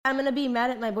I'm going to be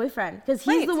mad at my boyfriend because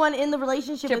he's the one in the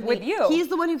relationship with you. He's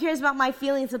the one who cares about my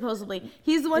feelings, supposedly.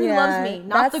 He's the one who loves me,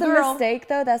 not the girl. That's the mistake,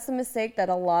 though. That's the mistake that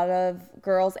a lot of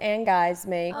girls and guys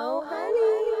make. Oh, honey.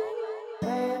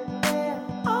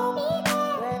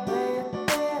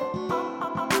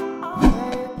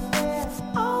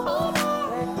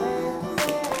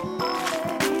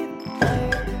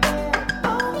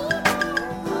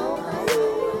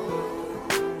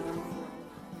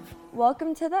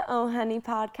 Welcome to the Oh Honey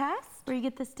podcast. Where you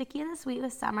get the sticky and the sweet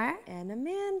with Summer. And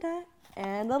Amanda.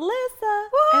 And Alyssa.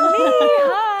 And me.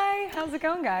 Hi. How's it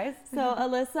going, guys? So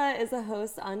Alyssa is a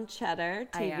host on Cheddar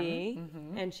TV.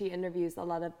 And she interviews a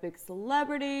lot of big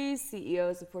celebrities,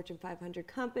 CEOs of Fortune 500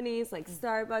 companies, like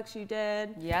Starbucks you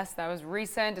did. Yes, that was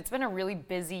recent. It's been a really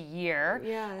busy year.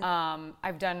 Yeah.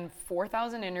 I've done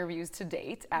 4,000 interviews to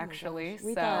date, actually.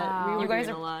 We so thought we were you guys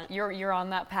doing are a lot. You're on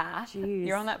that path. Jeez.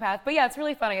 You're on that path. But yeah, it's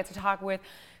really fun. I get to talk with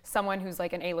someone who's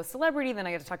like an A-list celebrity, then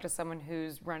I get to talk to someone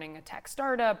who's running a tech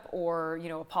startup or, you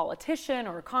know, a politician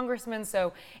or a congressman.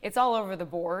 So it's all over the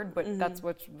board, but that's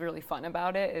what's really fun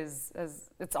about it is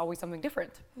it's always something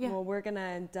different. Yeah. Well, we're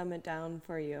gonna dumb it down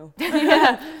for you.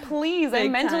 Yeah, please. I'm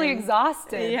Big mentally time.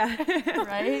 exhausted. Yeah.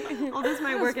 Right? Well, this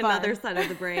might work another side of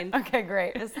the brain. Okay,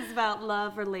 great. This is about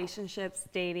love, relationships,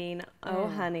 dating, oh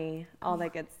honey, all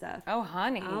that good stuff. Oh,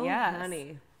 honey, Oh, yes.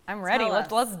 honey. I'm ready. Tell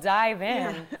us. Let's dive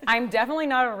in. I'm definitely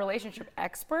not a relationship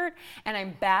expert, and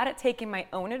I'm bad at taking my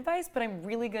own advice, but I'm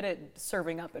really good at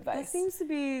serving up That advice. seems to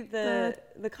be the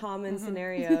common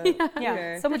scenario Yeah,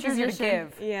 here. so much easier to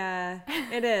give. Yeah,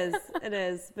 it is. It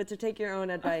is. But to take your own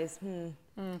advice,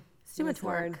 It's too much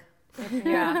work.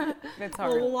 Yeah, it's Well,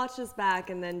 hard. we'll watch this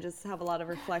back and then just have a lot of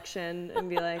reflection and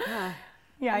be like,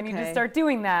 Yeah, I need to okay. start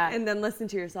doing that. and then listen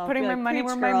to yourself. Putting be my like, money "Preach,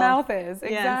 where my girl." mouth is.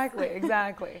 Yes. Exactly,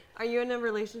 exactly. Are you in a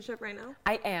relationship right now?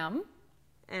 I am.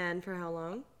 And for how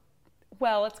long?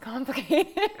 Well, it's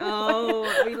complicated. Oh,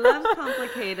 we love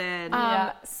complicated.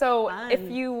 So Fun. if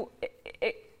you,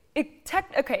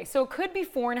 okay, so it could be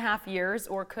 4.5 years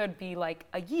or it could be like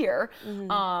a year.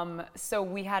 So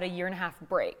we had a 1.5-year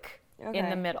break in the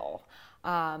Okay. middle.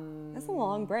 That's a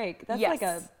long break. That's yes. like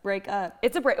a break up.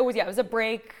 It's a break. It was a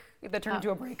break that turned into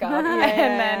a breakup.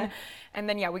 And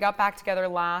then we got back together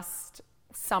last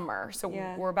summer. So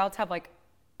we're about to have like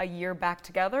a year back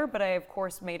together, but I of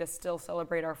course made us still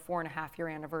celebrate our 4.5-year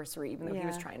anniversary, even though he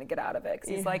was trying to get out of it. Because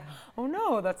he's like, oh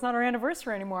no, that's not our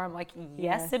anniversary anymore. I'm like,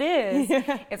 yes, it is.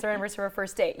 It's our anniversary of our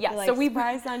first date. Yeah. Like, So we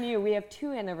surprised on you. We have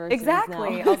 2 anniversaries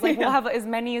exactly. now. I was like, we'll have as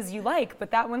many as you like, but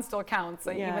that one still counts,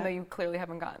 even though you clearly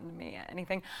haven't gotten me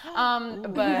anything.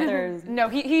 But no,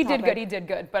 he did good. He did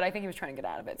good, but I think he was trying to get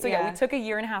out of it. So we took a 1.5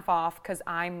 years off because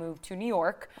I moved to New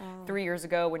York 3 years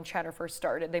ago when Cheddar first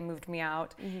started. They moved me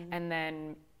out, and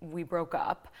then we broke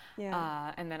up.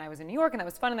 And then I was in New York, and that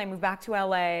was fun. And I moved back to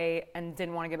LA and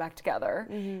didn't want to get back together.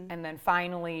 And then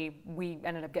finally, we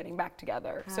ended up getting back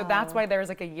together. So that's why there's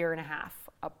like a 1.5 years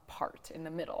apart in the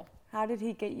middle. How did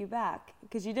he get you back?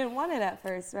 Because you didn't want it at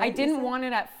first, right? I didn't want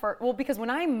it at first. Well, because when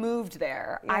I moved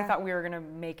there, I thought we were going to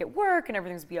make it work and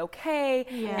everything was going to be okay.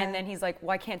 And then he's like,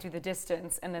 well, I can't do the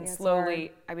distance. And then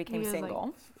slowly I became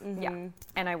single.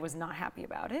 And I was not happy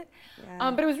about it.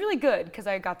 But it was really good because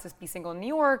I got to be single in New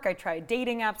York. I tried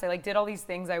dating apps. I did all these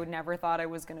things I would never thought I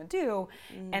was going to do.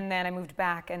 And then I moved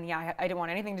back and I didn't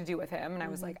want anything to do with him. And I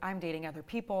was like, I'm dating other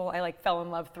people. I fell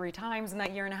in love 3 times in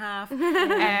that 1.5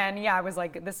 years. And I was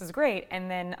like, this is great. And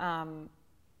then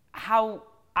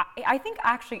I think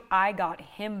actually I got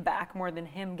him back more than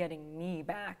him getting me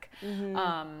back.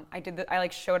 I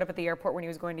showed up at the airport when he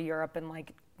was going to Europe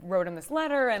and wrote him this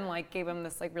letter and gave him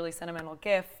this really sentimental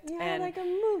gift. And like a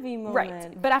movie moment.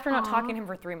 Right. But after not talking to him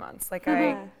for 3 months,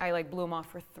 I blew him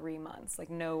off for 3 months.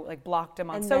 Blocked him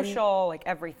on social,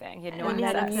 everything. He had no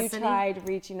access. And then you tried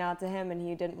reaching out to him and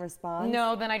he didn't respond?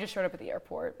 No, then I just showed up at the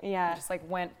airport. Yeah. I just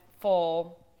went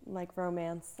full. Like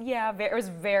romance. Yeah, it was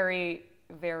very,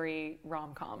 very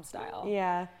rom-com style.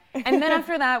 Yeah. And then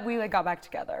after that, we got back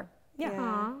together.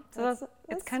 Yeah. So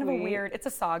it's kind of a weird, it's a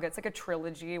saga. It's like a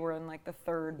trilogy. We're in the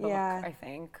 3rd book, I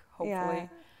think, hopefully.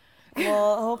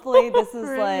 Well, hopefully this is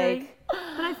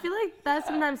But I feel like that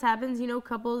sometimes happens,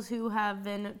 couples who have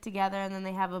been together and then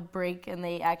they have a break and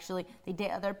they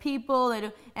date other people,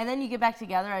 and then you get back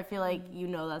together. I feel like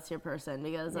that's your person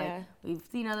because we've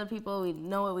seen other people, we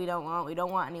know what we don't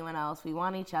want anyone else, we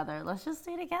want each other, let's just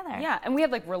stay together. Yeah, and we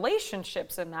had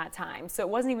relationships in that time, so it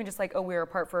wasn't even just we were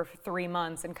apart for 3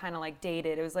 months and kind of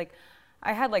dated. It was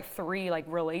I had 3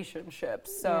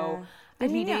 relationships, so. Yeah. Did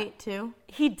he date too?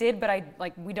 He did, but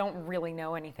we don't really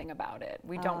know anything about it.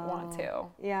 We don't want to.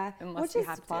 Yeah, unless which you is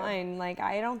have to. fine.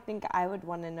 I don't think I would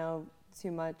want to know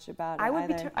too much about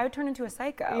it. I would turn into a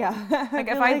psycho. Yeah. Like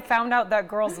if I found out that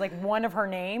girl's like one of her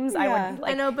names, I would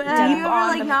like. I know, but deep have you ever on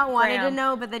like the not wanted to gram.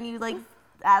 know, but then you like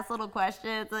ask little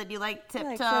questions, and then you like tiptoe,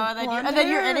 Like, and then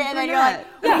you're in it, and then you're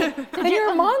like, Then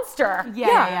you're a monster.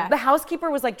 Yeah. The housekeeper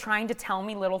was like trying to tell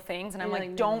me little things, and I'm you're like,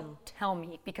 like, don't no. tell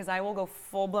me, because I will go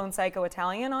full blown psycho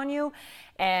Italian on you,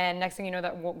 and next thing you know,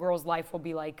 that girl's life will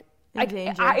be like, In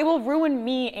danger. it will ruin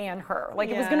me and her. Like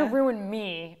it was gonna Yeah. ruin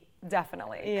me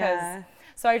definitely. Yeah.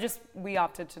 So we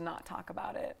opted to not talk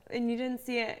about it. And you didn't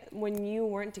see it when you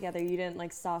weren't together. You didn't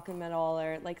like stalk him at all,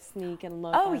 or like sneak and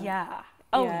look. Oh on- yeah.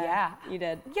 Oh yeah. You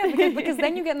did. Yeah, because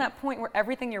then you get in that point where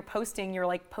everything you're posting, you're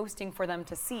like posting for them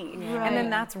to see. And then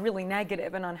that's really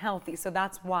negative and unhealthy. So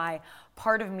that's why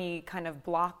part of me kind of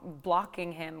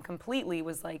blocking him completely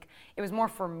was like, it was more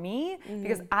for me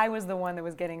because I was the one that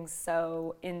was getting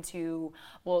so into,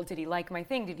 well, did he like my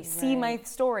thing? Did he see my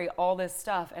story? All this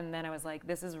stuff. And then I was like,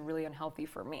 this is really unhealthy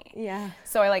for me. Yeah.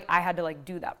 So I had to like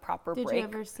do that proper did break. you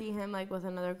ever see him like with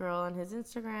another girl on his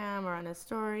Instagram or on his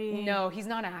story? No, he's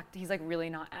not he's like really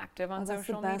not active on That's the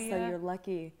social best, media. though. You're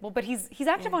lucky. Well, but he's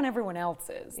active on everyone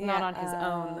else's, not Yeah, on his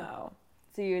own though.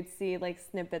 So you would see like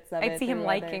snippets of it. I'd see him through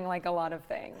liking like a lot of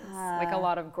things, like a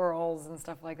lot of girls and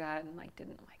stuff like that, and like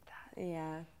didn't like that.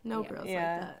 Yeah. No girls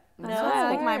Yeah. like that. No, That's why I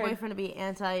like my word. boyfriend to be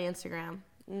anti-Instagram.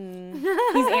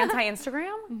 He's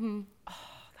anti-Instagram?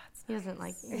 He doesn't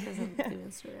do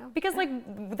Instagram. Because like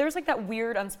there's like that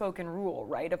weird unspoken rule,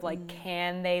 right? Of like,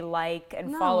 can they like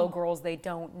and No. follow girls they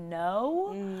don't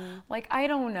know? Like I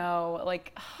don't know,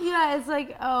 like Yeah, it's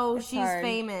like, oh, It's she's hard.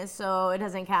 famous, so it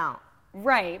doesn't count.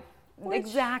 right,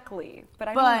 exactly. But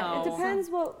I But don't know. It depends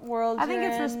what world I think you're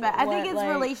it's in, respect. I think what, it's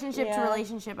like, relationship to yeah.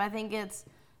 relationship. I think it's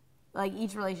like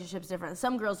each relationship's different.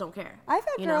 Some girls don't care. I've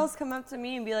had you know? girls come up to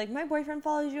me and be like, my boyfriend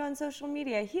follows you on social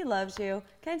media. He loves you.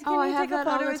 Can Oh, I you have take a that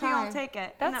all photo the with you? I'll time. take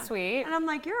it. That's And sweet. And I'm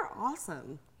like, you're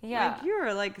awesome. Yeah. Like,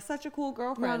 you're like such a cool No,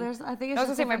 girlfriend. I think it's I was gonna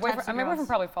just say my different types of boyfriend girls.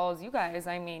 probably follows you guys.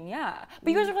 I mean, yeah.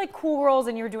 But you guys are like cool girls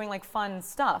and you're doing like fun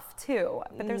stuff too.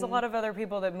 But there's a lot of other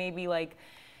people that maybe like,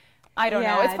 I don't know.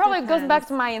 Yeah, It's it probably goes back depends.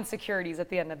 to my insecurities at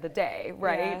the end of the day,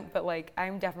 right? Yeah. But like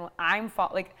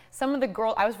like some of the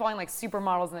girls I was following like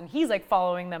supermodels and then he's like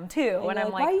following them too. And you're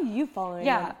I'm why like, are you following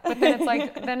yeah. him? But then it's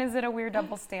like, then is it a weird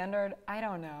double standard? I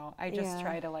don't know. I just Yeah.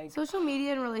 try to like. Social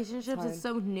media and relationships is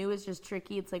so new. It's just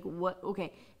tricky. It's like, what?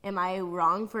 Okay, am I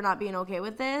wrong for not being okay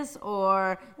with this,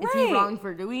 or is he Right. wrong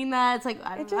for doing that? It's like It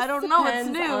I just don't know. It's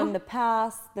depends new. on the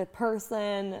past, the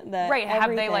person, the Right, have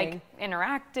they everything. like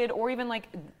interacted or even like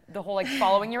the whole like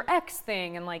following your ex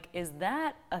thing and like is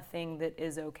that a thing that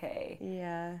is okay?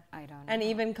 Yeah. I don't know. And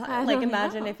even I like don't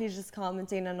imagine know. if he's just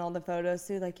commenting on all the photos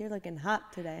too, like you're looking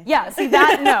hot today. Yeah, see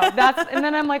that and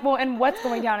then I'm like, well, and what's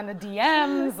going down in the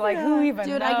DMs? Like who even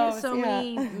Dude, knows? I get so Yeah.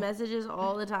 many messages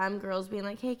all the time. Girls being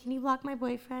like, "Hey, can you block my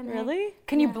boyfriend?" Hey." Really?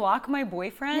 Can you block my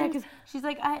boyfriend? Yeah, because she's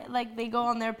like, they go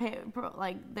on their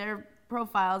their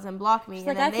profiles and block me, She's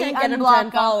and like, then I they can't get him to unblock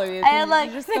 'em. unfollow you. And Can like,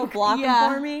 you just go block yeah.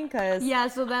 him for me? Cause Yeah,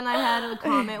 so then I had a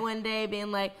comment one day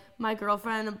being like, my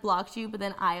girlfriend blocked you, but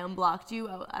then I unblocked you.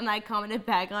 And I commented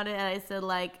back on it and I said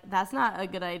like, that's not a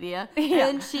good idea. Yeah,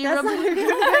 And she that's not a good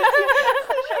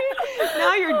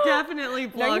now you're definitely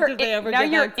blocked if they ever now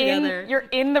get you're back together. you're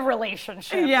in the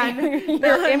relationship. Yeah,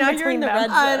 you're in now between you're in the them. red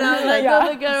zone. I know, like, yeah.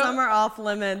 oh my God. Some are off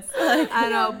limits. Like, I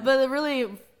know, but it really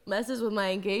messes with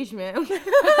my engagement.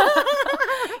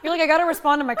 You're like, I gotta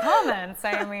respond to my comments.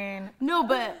 I mean, No,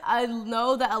 but I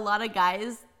know that a lot of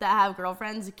guys that have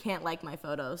girlfriends can't like my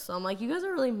photos. So I'm like, you guys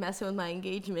are really messing with my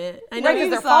engagement. I know right, 'cause you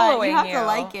they're saw it. following You have to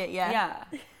like it, yeah.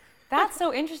 Yeah. That's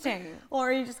so interesting.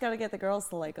 or you just gotta get the girls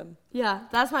to like them. Yeah,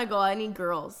 that's my goal. I need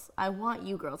girls. I want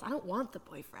you girls. I don't want the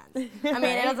boyfriends. I mean,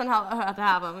 it doesn't help to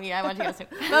have them. Yeah, I want you guys to.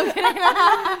 No, I'm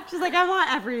kidding. She's like, I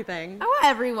want everything. I want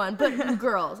everyone, but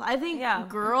girls. I think Yeah.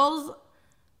 girls.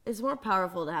 It's more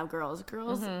powerful to have girls.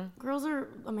 Girls are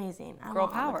amazing. I Girl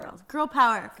want all the power. girls. Girl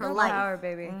power for life. Power,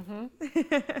 baby.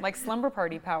 Like slumber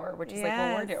party power, which is like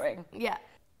what we're Yes. doing. Yeah.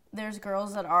 There's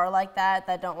girls that are like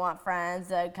that don't want friends,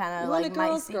 that kind of You want like a might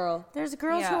girl's see. girl. There's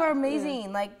girls who Yeah. are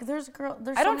amazing. Like there's I so don't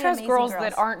many trust amazing girls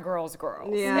that aren't girls.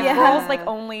 Yeah. If Yeah. girls like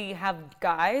only have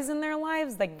guys in their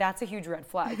lives, like that's a huge red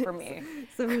flag for me.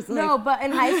 Summer's like, No, but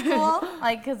in high school,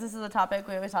 like, because this is a topic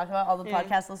we always talk about, all the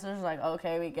podcast listeners are like,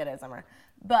 okay, we get it, Summer.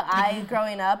 But I,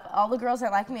 growing up, all the girls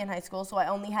that liked me in high school, so I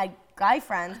only had guy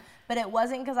friends. But it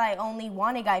wasn't because I only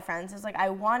wanted guy friends. It's like I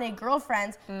wanted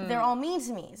girlfriends, but they're all mean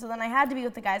to me. So then I had to be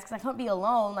with the guys because I couldn't be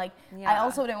alone. Like, I Yeah.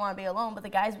 also didn't want to be alone, but the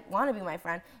guys want to be my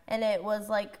friend. And it was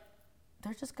like,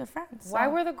 they're just good friends. Why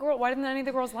didn't any of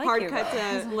the girls like Hard you? cut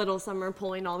to Little Summer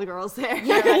pulling all the girls there.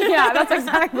 Yeah, that's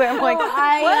exactly. I'm like,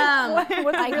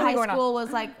 what's like really high school on?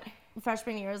 was like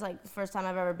freshman year is like the first time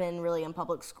I've ever been really in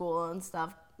public school and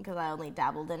stuff because I only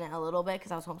dabbled in it a little bit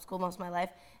because I was homeschooled most of my life.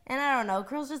 And I don't know,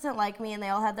 girls just didn't like me, and they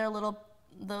all had the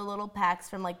little packs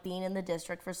from like being in the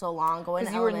district for so long, going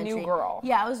to elementary. You were a new girl.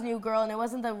 Yeah, I was a new girl, and it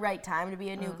wasn't the right time to be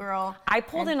a new girl. I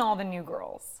pulled in all the new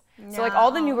girls. So like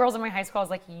all the new girls in my high school, I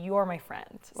was like, you're my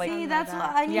friend. Like, see, that's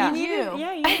what I need you.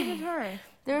 Yeah, you needed her.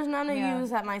 There's none of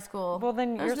yous at my school. Well,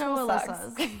 then there's your no school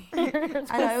Alyssas.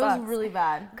 I know, it was really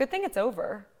bad. Good thing it's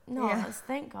over. No,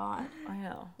 thank God. I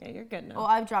know. Yeah, you're good now. Well,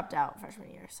 I've dropped out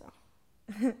freshman year, so.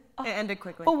 It ended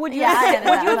quickly. But would you I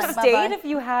have like, stayed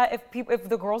bye-bye. if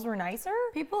the girls were nicer?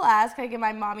 People ask, like, and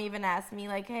my mom even asked me,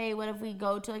 like, hey, what if we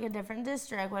go to like a different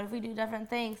district? What if we do different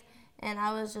things? And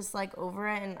I was just like over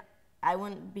it, and I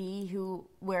wouldn't be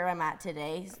where I'm at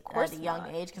today at a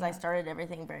young age because I started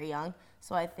everything very young.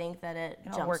 So I think that it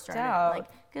jump started, like,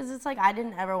 because it's like I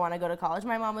didn't ever want to go to college.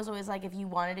 My mom was always like, if you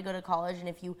wanted to go to college and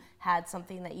if you had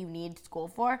something that you need school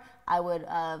for, I would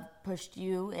have pushed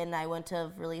you, and I wouldn't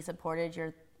have really supported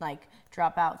your like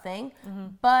dropout thing.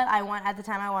 But at the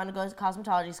time I wanted to go to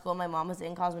cosmetology school. My mom was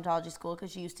in cosmetology school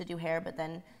because she used to do hair, but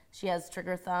then she has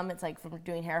trigger thumb. It's like from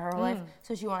doing hair her whole life.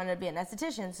 So she wanted to be an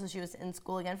esthetician. So she was in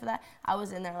school again for that. I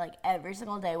was in there like every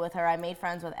single day with her. I made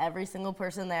friends with every single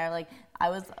person there. Like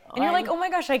And you're like, oh my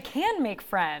gosh, I can make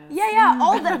friends. Yeah.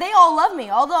 They all love me.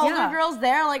 All the older girls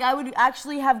there, like I would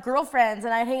actually have girlfriends,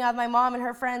 and I'd hang out with my mom and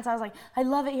her friends. I was like, I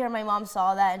love it here. My mom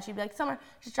saw that, and she'd be like, Summer,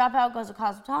 just drop out, goes to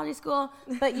cosmetology school.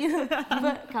 But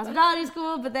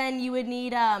then you would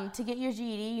need to get your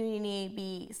GED, you need to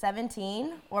be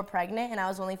 17 or pregnant, and I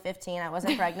was only 15. I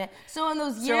wasn't pregnant. So in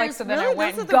those years, then I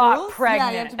went and got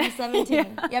pregnant. Yeah, you have to be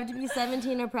 17. You have to be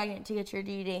 17 or pregnant to get your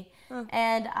GED.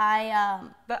 And I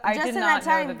did not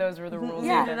know that those were the rules.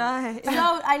 Yeah. Did I?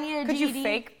 So I needed a Could GED. you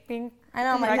fake being? I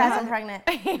know, I'm like, guys, I'm pregnant.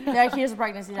 They're like, here's a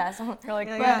pregnancy test. You're like,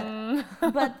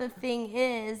 but the thing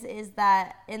is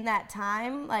that in that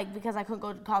time, like, because I couldn't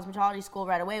go to cosmetology school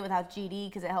right away without GED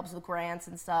because it helps with grants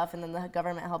and stuff, and then the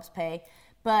government helps pay.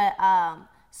 But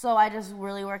so I just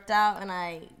really worked out, and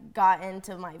I got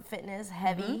into my fitness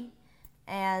heavy,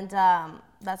 and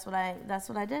that's what I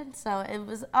did. So it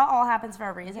all happens for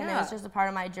a reason. It was just a part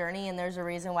of my journey, and there's a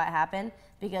reason why it happened.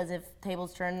 Because if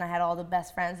tables turned and I had all the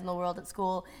best friends in the world at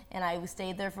school, and I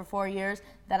stayed there for 4 years,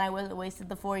 then I would have wasted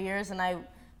the 4 years, and I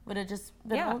would have just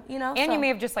been, you know. And you may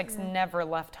have just like never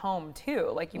left home too.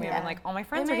 Like you may have been like, all my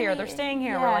friends are here, they're staying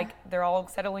here, or like they're all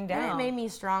settling down. And it made me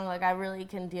strong. Like I really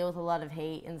can deal with a lot of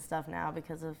hate and stuff now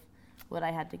because of what I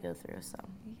had to go through. So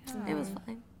it was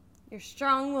fine. You're a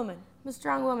strong woman. I'm a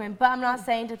strong woman, but I'm not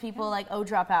saying to people like, oh,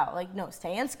 drop out. Like, no,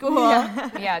 stay in school. Do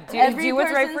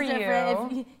what's right for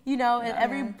you. You know,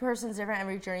 every person's different.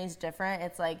 Every journey's different.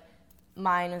 It's like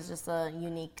mine is just a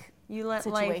unique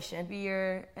situation. Life be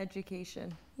your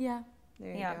education. Yeah.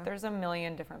 There you go. There's a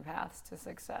million different paths to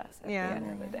success at the end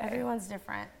of the day. Everyone's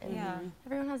different. And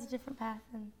everyone has a different path,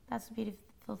 and that's the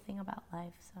beautiful thing about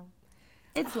life. So.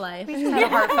 It's life. We just had a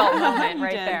heartfelt moment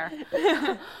right there.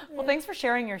 Well, thanks for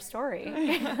sharing your story.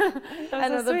 I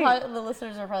know the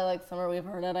listeners are probably like, Summer, we've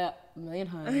heard it a million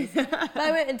times. But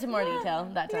I went into more detail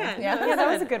that time. Yeah, that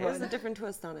was a good one. It was a different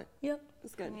twist on it. Yep. It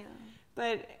was good. Yeah.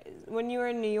 But when you were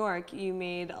in New York, you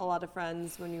made a lot of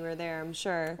friends when you were there, I'm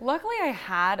sure. Luckily, I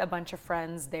had a bunch of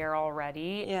friends there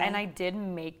already, and I did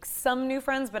make some new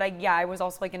friends, but I was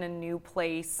also like in a new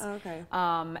place. Oh, okay.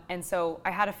 And so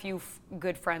I had a few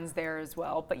good friends there as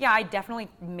well. But yeah, I definitely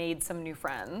made some new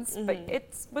friends, but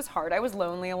it was hard. I was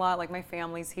lonely a lot, like my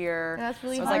family's here. That's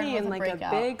really hard in like a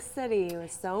big city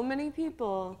with so many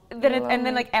people. And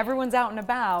then like everyone's out and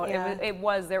about. It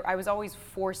was there. I was always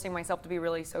forcing myself to be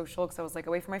really social because I was like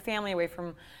away from my family, away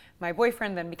from my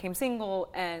boyfriend, then became single,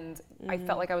 and I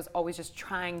felt like I was always just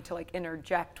trying to like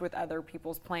interject with other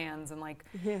people's plans and like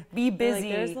be busy.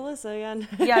 Like, there's Alyssa again.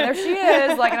 Yeah, there she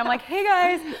is. Like, and I'm like, hey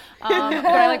guys. But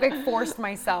I like forced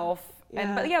myself.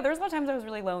 But there was a lot of times I was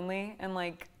really lonely and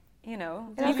like, you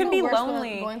know, you can be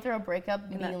lonely. Going through a breakup,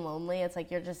 being lonely, it's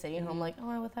like you're just sitting home like, oh,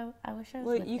 I wish I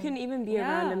was with you him. can even be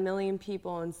around a million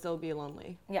people and still be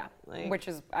lonely. Yeah, which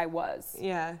is, I was.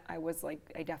 Yeah. I was like,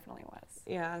 I definitely was.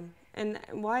 Yeah. And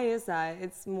why is that?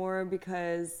 It's more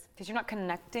because you're not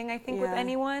connecting, I think, with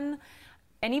anyone.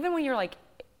 And even when you're like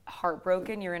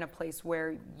heartbroken, you're in a place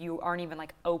where you aren't even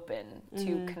like open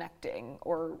to connecting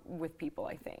or with people,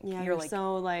 I think. Yeah, you're like,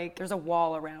 so like there's a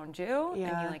wall around you, Yeah.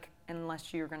 and you're like,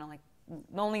 unless you're gonna like,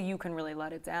 only you can really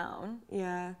let it down.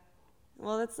 Yeah.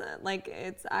 Well, that's like,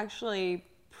 it's actually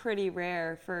pretty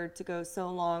rare to go so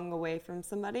long away from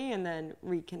somebody and then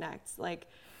reconnect. Like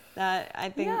that, I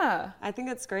think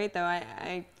that's great though.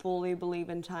 I fully believe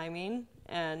in timing,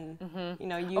 and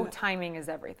timing is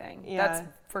everything. Yeah. That's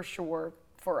for sure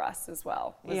for us as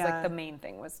well. It was like the main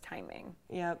thing was timing.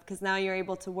 Yeah, because now you're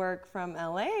able to work from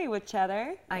LA with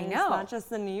Cheddar. I know. It's not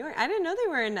just in New York. I didn't know they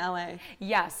were in LA.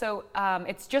 Yeah, so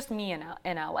it's just me in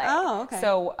LA. Oh, okay.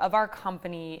 So of our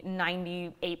company,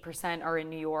 98% are in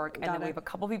New York, and then we have a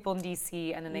couple people in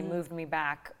DC, and then they moved me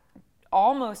back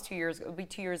almost 2 years. It will be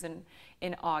 2 years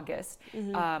in August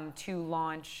to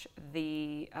launch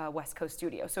the West Coast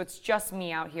studio. So it's just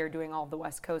me out here doing all the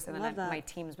West Coast, and then my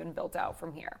team's been built out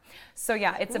from here. So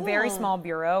yeah, it's a very small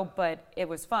bureau, but it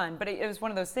was fun. But it was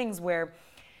one of those things where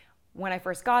when I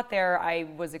first got there, I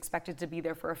was expected to be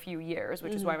there for a few years,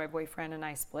 which is why my boyfriend and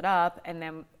I split up. And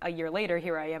then a year later,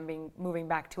 here I am moving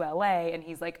back to LA, and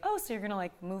he's like, "Oh, so you're gonna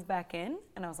like move back in?"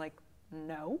 And I was like,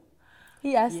 "No."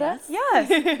 Yes.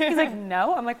 He's like,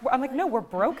 "No." I'm like, "No, we're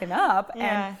broken up."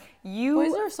 Yeah. And you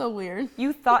Boys are so weird.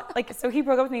 You thought so he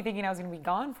broke up with me thinking I was gonna be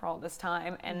gone for all this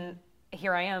time, and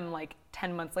here I am like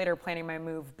 10 months later planning my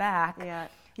move back. Yeah.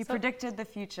 He predicted the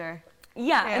future.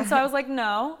 Yeah. And so I was like,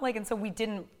 no, and so we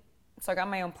didn't. So I got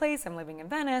my own place. I'm living in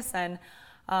Venice, and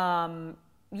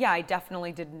I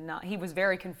definitely did not. He was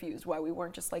very confused why we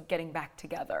weren't just like getting back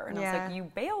together. And I was like, you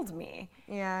bailed me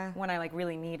when I like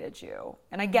really needed you.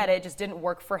 And I get it just didn't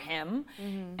work for him.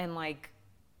 And like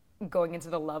going into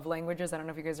the love languages. I don't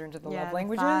know if you guys are into the love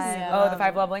languages. The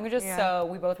 5 love languages. Yeah. So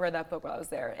we both read that book while I was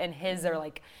there. And his are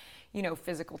like,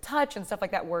 physical touch and stuff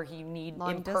like that where you need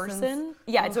long in distance. Person.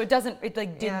 Yeah. And so it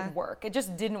didn't work. It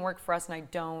just didn't work for us. And I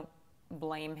don't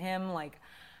blame him. Like,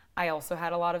 I also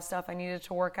had a lot of stuff I needed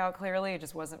to work out clearly. It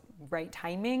just wasn't right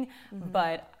timing.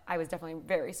 But I was definitely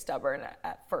very stubborn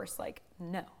at first. Like,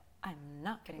 no, I'm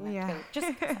not getting back together. Just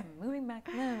because I'm moving back.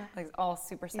 No. Like, all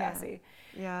super sassy.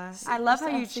 Yeah. Super I love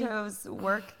sassy. how you chose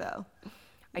work, though.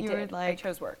 I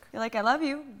chose work. You're like, I love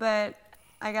you, but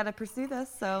I got to pursue this,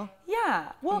 so.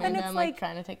 Yeah. Well, and it's I'm like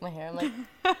trying to take my hair. I'm like,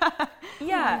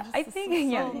 I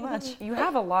think so much. You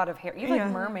have a lot of hair. You have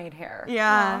like mermaid hair.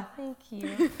 Yeah. Oh, thank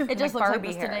you. It just looks like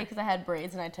this today because I had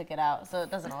braids and I took it out, so it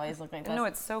doesn't always look like this. No,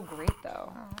 it's so great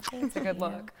though. It's a good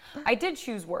look. I did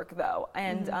choose work though,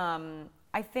 and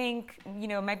I think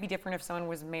it might be different if someone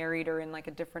was married or in like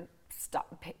a different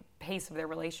pace of their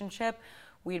relationship.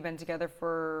 We had been together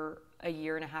for a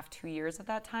year and a half, 2 years at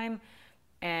that time.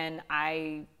 And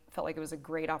I felt like it was a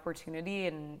great opportunity,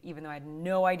 and even though I had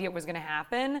no idea it was going to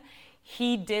happen,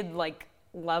 he did like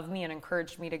love me and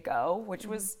encouraged me to go, which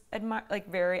was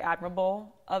very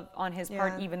admirable on his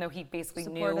part, even though he basically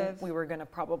knew we were going to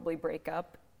probably break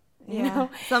up. You know?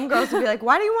 Some girls would be like,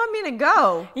 "Why do you want me to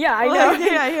go?" Yeah, I know.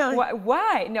 Like,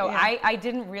 why? No, I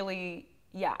didn't really.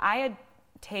 Yeah, I had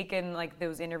taken like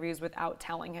those interviews without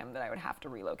telling him that I would have to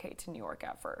relocate to New York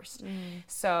at first.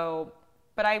 So.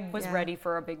 But I was ready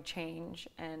for a big change,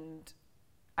 and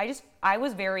I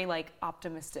was very like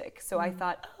optimistic. So I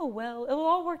thought, oh well, it'll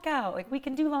all work out. Like we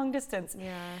can do long distance.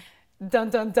 Yeah. Dun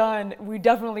dun dun. We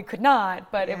definitely could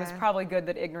not, but it was probably good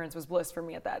that ignorance was bliss for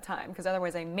me at that time, because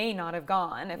otherwise I may not have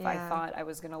gone if I thought I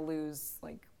was gonna lose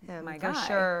like my guy. For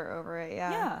sure over it.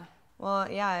 Yeah. Well,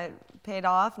 it paid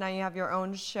off. Now you have your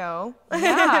own show.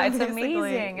 Yeah, it's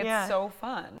amazing. It's so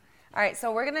fun. All right,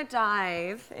 so we're gonna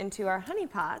dive into our honey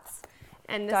pots.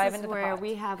 And this is where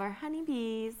we have our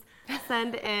honeybees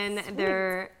send in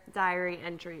their diary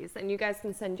entries. And you guys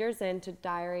can send yours in to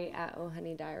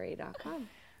diary@ohhoneydiary.com.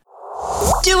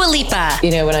 Dua Lipa.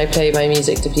 When I play my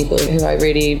music to people who I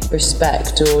really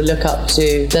respect or look up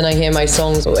to, then I hear my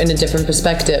songs in a different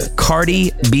perspective.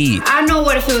 Cardi B. I know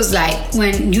what it feels like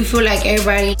when you feel like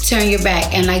everybody turn your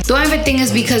back and like don't ever think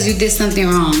it's because you did something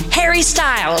wrong. Harry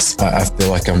Styles. I feel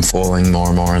like I'm falling more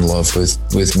and more in love with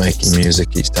making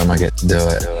music each time I get to do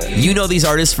it. You know these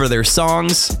artists for their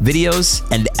songs, videos,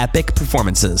 and epic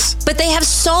performances. But they have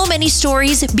so many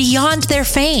stories beyond their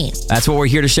fame. That's what we're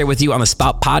here to share with you on the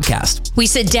Spout Podcast. We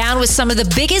sit down with some of the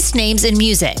biggest names in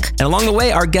music. And along the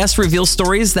way, our guests reveal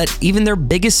stories that even their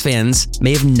biggest fans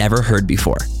may have never heard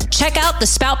before. Check out the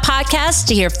Spout Podcast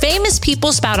to hear famous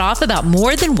people spout off about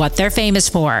more than what they're famous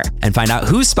for. And find out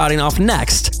who's spouting off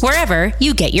next, wherever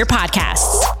you get your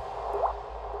podcasts.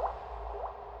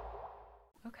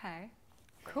 Okay,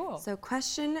 cool. So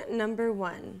question number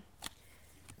 1.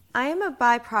 I am a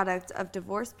byproduct of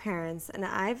divorced parents, and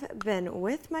I've been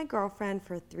with my girlfriend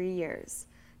for 3 years.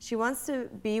 She wants to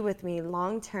be with me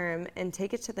long term and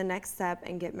take it to the next step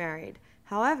and get married.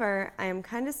 However, I am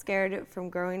kind of scared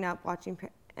from growing up watching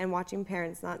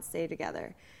parents not stay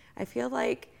together. I feel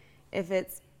like if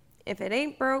it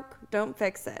ain't broke, don't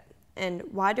fix it. And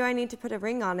why do I need to put a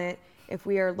ring on it if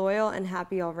we are loyal and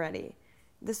happy already?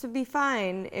 This would be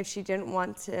fine if she didn't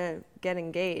want to get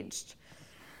engaged.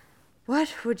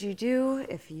 What would you do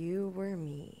if you were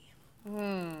me?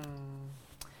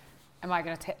 Am I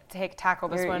going to tackle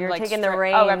this one? You're like taking the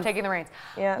reins. Oh, I'm taking the reins.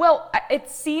 Yeah. Well, it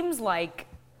seems like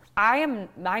I'm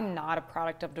not a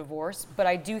product of divorce, but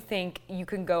I do think you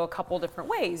can go a couple different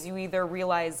ways. You either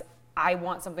realize I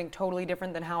want something totally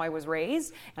different than how I was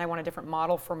raised, and I want a different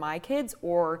model for my kids,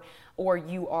 or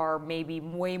you are maybe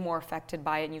way more affected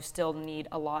by it, and you still need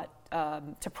a lot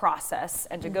to process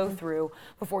and to go through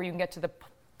before you can get to the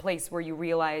place where you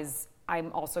realize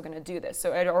I'm also going to do this,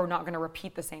 or not going to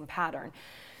repeat the same pattern.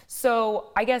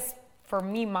 So I guess for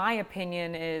me, my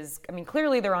opinion is, I mean,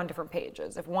 clearly they're on different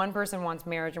pages. If one person wants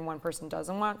marriage and one person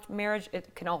doesn't want marriage, it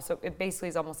basically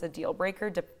is almost a deal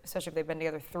breaker, especially if they've been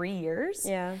together 3 years.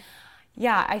 Yeah.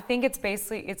 Yeah, I think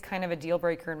it's kind of a deal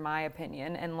breaker in my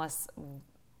opinion,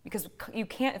 because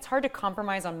it's hard to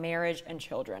compromise on marriage and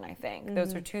children, I think.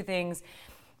 Those are two things.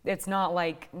 It's not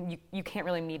like you can't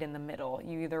really meet in the middle.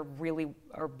 You either really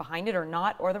are behind it or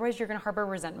not, or otherwise you're going to harbor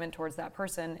resentment towards that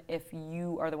person if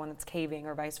you are the one that's caving,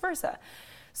 or vice versa.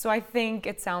 So I think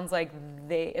it sounds like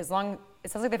they've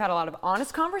had a lot of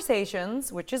honest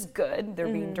conversations, which is good. They're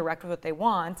being direct with what they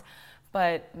want,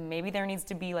 but maybe there needs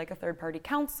to be like a third-party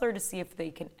counselor to see if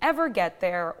they can ever get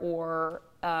there, or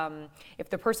if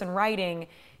the person writing,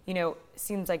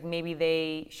 seems like maybe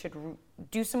they should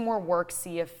do some more work,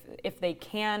 see if they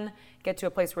can get to a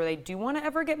place where they do want to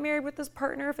ever get married with this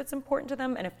partner if it's important to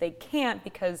them, and if they can't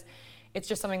because it's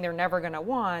just something they're never going to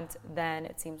want, then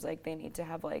it seems like they need to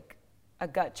have like a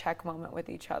gut check moment with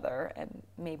each other and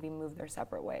maybe move their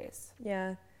separate ways.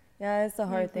 Yeah, it's a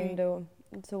hard thing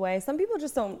to weigh. Some people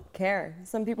just don't care.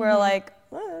 Some people are like,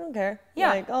 well, I don't care. Yeah.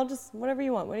 Like, I'll just, whatever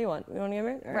you want. What do you want? You want to get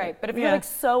married? All Right. But if you're like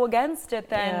so against it,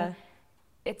 then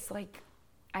it's like,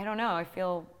 I don't know.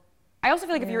 I also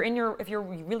feel like if you're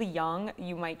really young,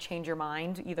 you might change your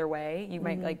mind either way. You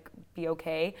might like be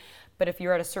okay. But if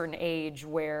you're at a certain age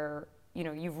where,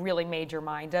 you've really made your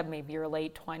mind up, maybe you're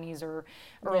late 20s or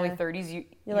early 30s,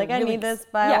 you're like, really, I need this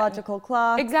biological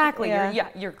clock. Exactly.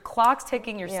 Your clock's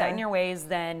ticking, you're set in your ways,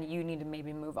 then you need to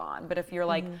maybe move on. But if you're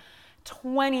like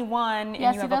 21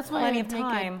 and you have plenty of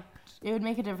time. It would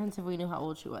make a difference if we knew how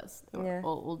old she was, or how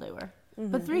old they were.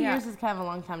 But 3 years is kind of a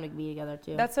long time to be together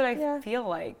too. That's what I feel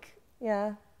like.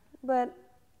 Yeah, but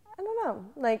I don't know.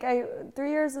 Like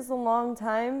 3 years is a long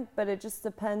time, but it just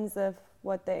depends of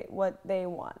what they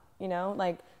want.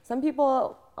 Like some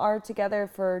people are together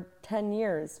for 10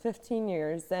 years, 15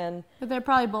 years, but they're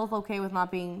probably both okay with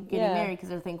not getting married because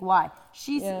they think why.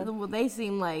 They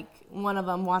seem like one of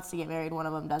them wants to get married, one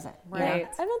of them doesn't. Right.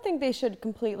 I don't think they should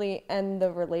completely end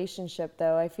the relationship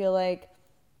though. I feel like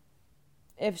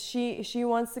if she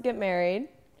wants to get married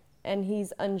and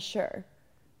he's unsure.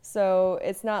 So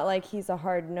it's not like he's a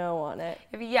hard no on it.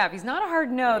 If he's not a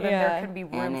hard no, then there could be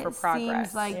room for progress. It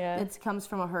seems like it comes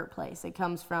from a hurt place. It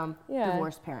comes from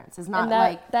divorced parents. It's not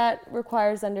that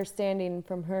requires understanding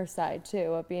from her side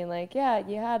too, of being like,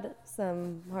 you had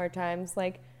some hard times.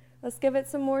 Like, let's give it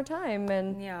some more time.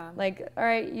 And like, all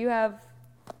right, you have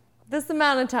this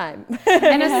amount of time.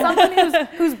 And as someone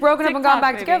who's broken up and gone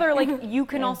back together, like you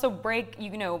can also break.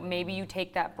 Maybe you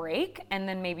take that break, and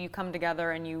then maybe you come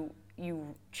together and you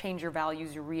change your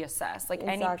values, you reassess. Like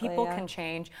any people can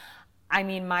change. I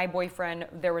mean, my boyfriend,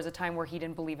 there was a time where he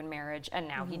didn't believe in marriage, and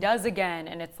now he does again,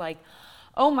 and it's like,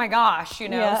 oh my gosh,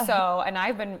 so, and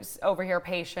I've been over here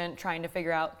patient, trying to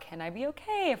figure out, can I be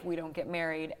okay if we don't get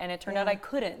married? And it turned out I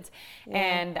couldn't.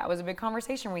 And that was a big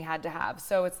conversation we had to have.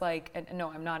 So it's like,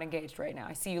 no, I'm not engaged right now.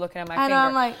 I see you looking at my finger.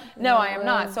 I'm like, no, I am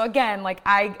not. So again, like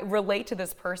I relate to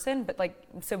this person, but like,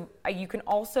 so you can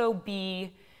also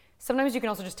be, sometimes you can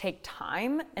also just take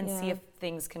time and see if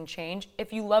things can change.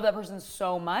 If you love that person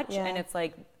so much, and it's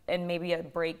like, and maybe a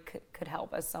break could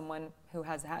help as someone who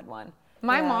has had one.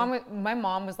 My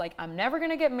mom was like, I'm never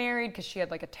gonna get married because she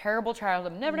had like a terrible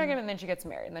childhood. I'm never gonna get married, and then she gets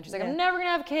married, and then she's like, I'm never gonna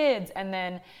have kids, and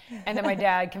then my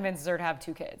dad convinces her to have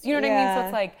 2 kids. You know what I mean? So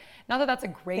it's like, not that that's a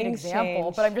great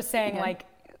example, but I'm just saying like,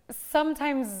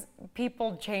 sometimes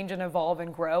people change and evolve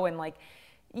and grow, and like,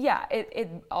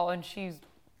 and she's,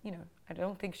 I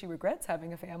don't think she regrets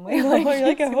having a family. Like,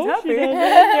 I hope she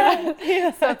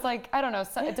does. So it's like, I don't know.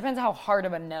 So it depends how hard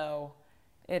of a no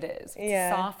it is.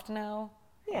 Soft no.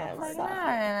 Yeah,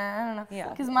 I don't know. Yeah.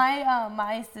 Because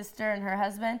my sister and her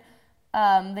husband,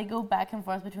 they go back and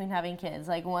forth between having kids.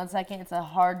 Like 1 second it's a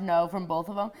hard no from both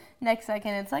of them. Next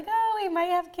second it's like, oh we might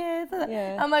have kids.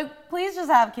 Yeah. I'm like, please just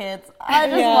have kids. I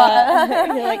just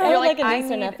want. You're like a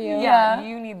niece or nephew. Yeah,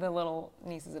 you need the little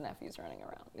nieces and nephews running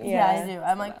around. Yeah, I do.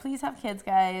 I'm like, please have kids,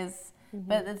 guys.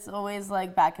 But it's always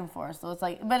like back and forth. So it's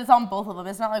like, but it's on both of them.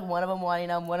 It's not like one of them wanting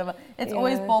them, one of them. It's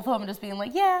always both of them just being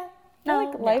like, yeah. No,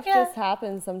 like life just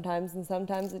happens sometimes, and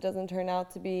sometimes it doesn't turn out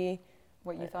to be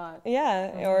what you thought.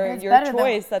 Yeah, or it's your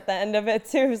choice at the end of it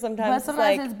too. Sometimes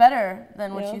it's better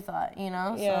than what you thought, you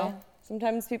know? Yeah. So.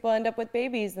 Sometimes people end up with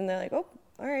babies and they're like, oh,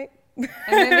 all right. And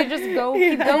then they just go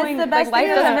keep going. It's the best thing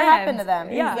that's ever happened to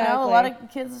them. Yeah, you know, a lot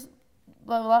of kids, a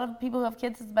lot of people who have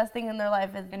kids, it's the best thing in their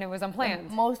life. And it was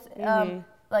unplanned. The most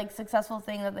like successful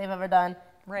thing that they've ever done.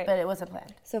 Right. But it wasn't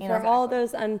planned. So for all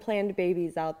those unplanned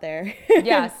babies out there.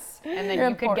 Yes. And then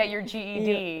you could get your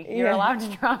GED. You're allowed to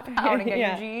drop out and get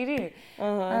your GED. I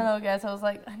don't know, guys. I was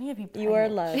like, I need to be pregnant. You are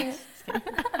loved.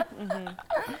 All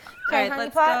right,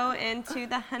 let's go into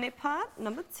the honey pot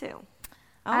number 2.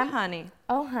 Honey.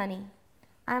 Oh, honey.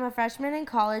 I'm a freshman in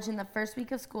college. In the first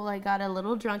week of school, I got a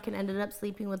little drunk and ended up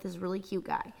sleeping with this really cute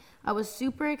guy. I was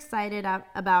super excited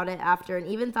about it after and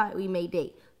even thought we may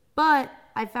date. But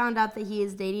I found out that he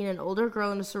is dating an older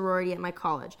girl in a sorority at my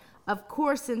college. Of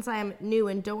course, since I am new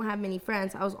and don't have many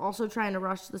friends, I was also trying to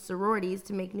rush the sororities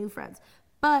to make new friends.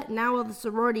 But now all the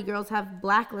sorority girls have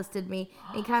blacklisted me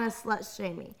and kind of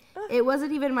slut-shamed me. It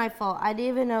wasn't even my fault. I didn't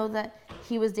even know that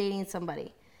he was dating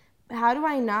somebody. How do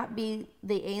I not be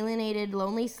the alienated,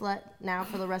 lonely slut now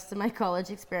for the rest of my college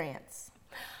experience?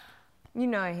 You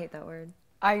know I hate that word.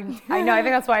 I know. I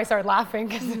think that's why I started laughing,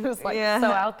 because it was like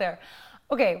so out there.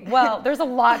 Okay, well, there's a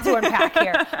lot to unpack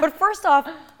here. But first off,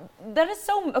 that is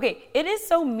so, it is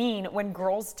so mean when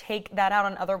girls take that out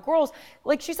on other girls.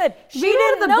 Like she said, she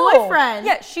didn't know. Boyfriend.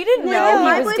 Yeah, she didn't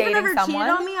know he was dating someone. If my boyfriend ever cheated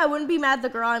on me, I wouldn't be mad at the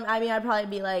girl. I mean, I'd probably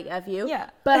be like, F you. Yeah.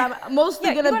 But I'm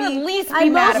mostly going to be, at least be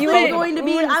mad at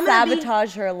I'm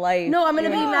sabotage her life. No, I'm going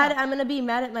to be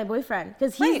mad at my boyfriend.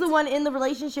 Because he's the one in the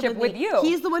relationship with me. You.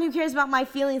 He's the one who cares about my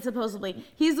feelings, supposedly.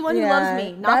 He's the one who loves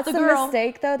me, not the girl. That's the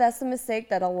mistake, though. That's the mistake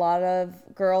that a lot of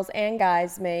girls and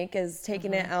guys make, is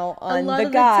taking it out on the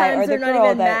guy or the girl. They're not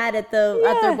even mad at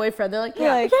their boyfriend. They're like,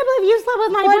 I can't believe you slept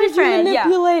with my boyfriend. Why did you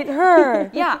manipulate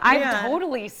her? Yeah, I've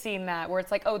totally seen that, where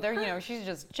it's like, oh, they're, she's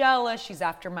just jealous. She's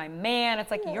after my man. It's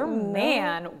like, your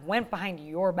man went behind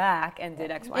your back and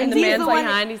did X, Y, and the man's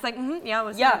behind. He's like,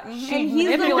 she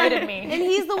manipulated me. And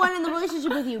he's the one in the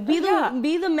relationship with you. Be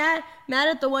the mad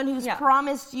at the one who's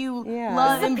promised you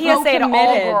love and broke PSA to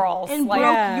all girls and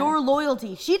broke your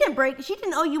loyalty. She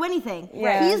didn't owe you anything.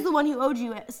 Yeah. He's the one who owed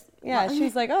you. Yeah,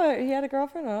 she's like, oh, he had a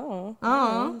girlfriend?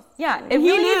 Oh. Yeah, it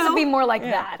really needs to be more like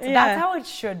that. Yeah. That's how it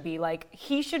should be. Like,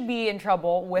 he should be in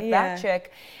trouble with that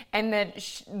chick, and then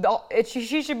she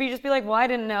should just be like, well, I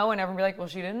didn't know, and everyone be like, well,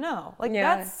 she didn't know. Like,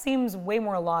 that seems way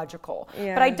more logical.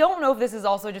 Yeah. But I don't know if this is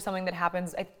also just something that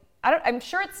happens. I'm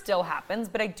sure it still happens,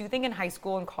 but I do think in high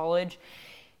school and college,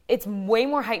 it's way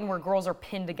more heightened where girls are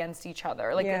pinned against each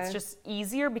other. Like, it's just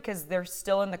easier because they're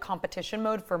still in the competition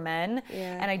mode for men.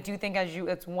 Yeah. And I do think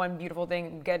it's one beautiful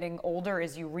thing getting older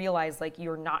is you realize, like,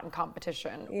 you're not in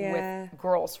competition with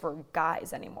girls for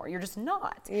guys anymore. You're just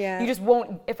not. Yeah. You just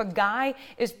won't. If a guy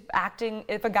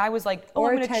was like, oh,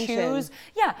 I'm going to choose.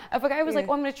 Yeah. If a guy was like,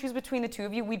 oh, I'm going to choose between the two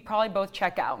of you, we'd probably both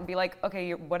check out and be like,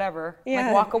 okay, whatever. Yeah.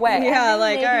 Like, walk away. Yeah,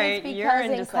 like, all right, you're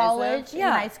indecisive. In college, in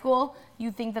high school,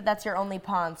 you think that that's your only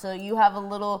pawn. So you have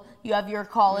your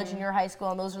college and your high school,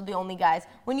 and those are the only guys.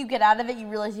 When you get out of it, you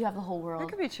realize you have the whole world. That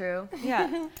could be true.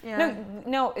 Yeah.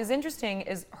 No, is interesting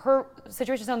is her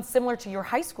situation sounds similar to your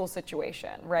high school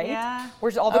situation, right? Yeah.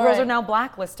 Where all the girls are now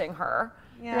blacklisting her.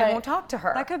 Yeah. And won't talk to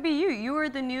her. That could be you. You were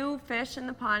the new fish in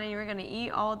the pond, and you were going to eat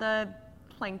all the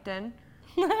plankton.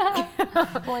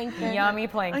 Plankton. Yummy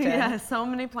plankton. Yeah, so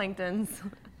many planktons.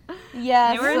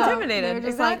 Yeah. You were intimidated.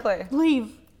 Exactly. Like,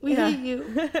 leave. We hate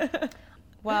you.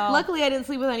 Well, luckily I didn't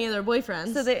sleep with any of their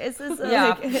boyfriends. So they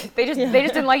just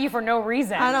didn't like you for no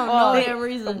reason. I don't know the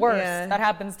reason. The worst. Yeah. That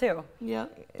happens too. Yeah.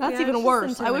 That's even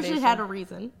worse. I wish it had a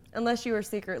reason. Unless you were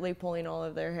secretly pulling all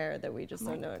of their hair that we just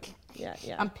don't know. Yeah.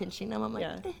 I'm pinching them. I'm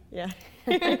like, yeah.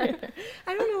 I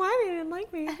don't know why they didn't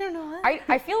like me. I don't know why.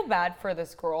 I feel bad for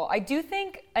this girl. I do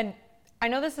think, and I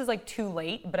know this is like too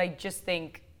late, but I just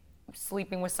think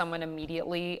sleeping with someone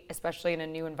immediately, especially in a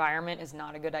new environment, is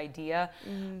not a good idea.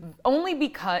 Only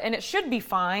because, and it should be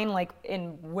fine, like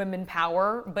in women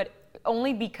power, but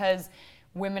only because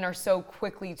women are so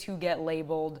quickly to get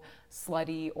labeled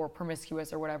slutty or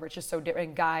promiscuous or whatever. It's just so different.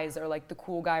 And guys are like the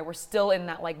cool guy. We're still in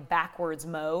that like backwards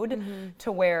mode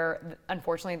to where,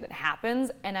 unfortunately, that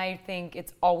happens. And I think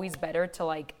it's always better to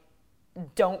like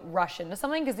don't rush into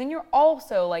something, because then you're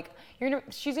also like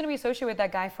she's gonna be associated with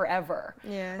that guy forever,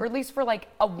 or at least for like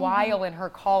a while in her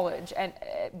college, and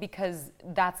because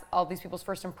that's all these people's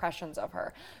first impressions of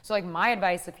her. So like my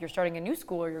advice, if you're starting a new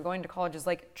school or you're going to college, is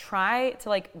like try to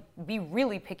like be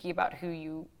really picky about who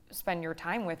you spend your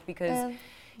time with, because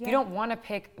you don't want to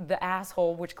pick the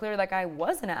asshole, which clearly that guy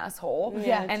was an asshole,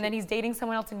 and then he's dating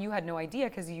someone else and you had no idea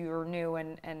because you were new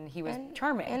and he was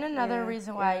charming. And another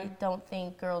reason why I don't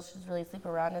think girls should really sleep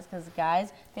around is because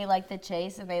guys, they like the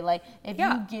chase, and they like, if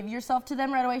you give yourself to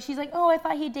them right away, she's like, oh, I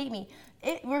thought he'd date me.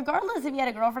 Regardless if you had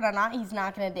a girlfriend or not, he's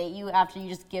not going to date you after you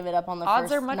just give it up on the Odds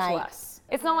first are much night. less.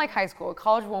 It's not like high school.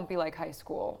 College won't be like high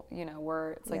school, you know,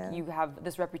 where it's like you have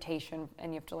this reputation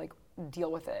and you have to like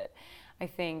deal with it. I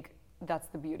think that's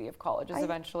the beauty of college, is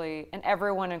eventually, and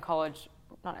everyone in college,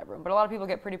 not everyone, but a lot of people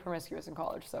get pretty promiscuous in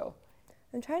college, so.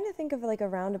 I'm trying to think of like a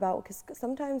roundabout, because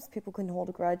sometimes people can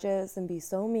hold grudges and be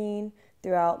so mean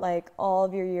throughout like all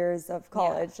of your years of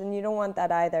college, and you don't want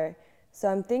that either. So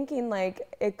I'm thinking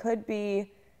like it could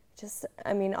be just,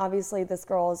 I mean, obviously this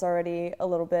girl is already a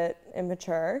little bit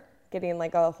immature, getting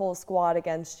like a whole squad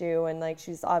against you, and like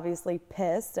she's obviously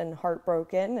pissed and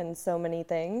heartbroken and so many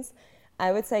things.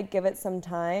 I would say give it some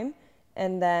time,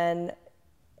 and then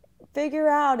figure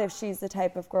out if she's the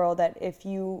type of girl that if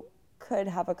you could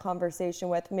have a conversation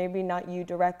with, maybe not you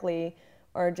directly,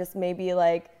 or just maybe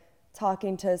like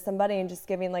talking to somebody and just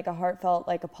giving like a heartfelt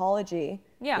like apology.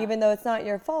 Yeah. Even though it's not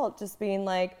your fault, just being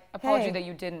like, apology hey, that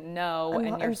you didn't know,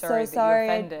 and you're I'm sorry so that sorry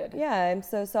you offended. I'm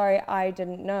so sorry I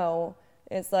didn't know.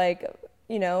 It's like,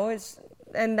 you know,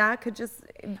 and that could just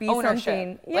be ownership.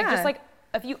 Something. Like just like,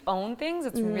 if you own things,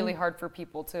 it's really hard for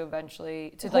people to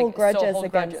eventually hold grudges,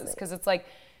 because it's like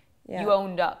you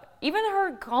owned up. Even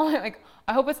her calling, like,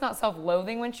 I hope it's not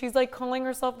self-loathing when she's like calling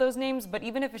herself those names, but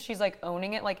even if she's like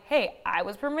owning it, like, hey, I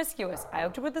was promiscuous, I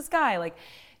hooked up with this guy, like,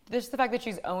 just the fact that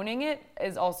she's owning it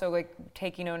is also like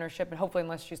taking ownership, and hopefully,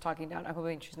 unless she's talking down, I'm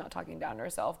hoping she's not talking down to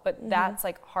herself, but that's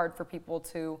like hard for people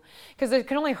to, because it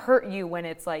can only hurt you when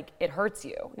it's like it hurts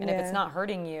you, and if it's not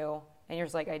hurting you and you're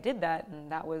just like, I did that and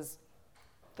that was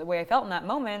the way I felt in that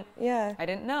moment. I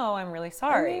didn't know, I'm really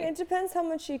sorry. I mean, it depends how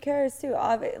much she cares too.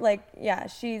 Like,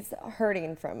 she's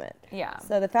hurting from it.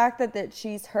 So the fact that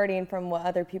she's hurting from what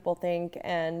other people think,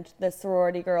 and the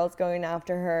sorority girls going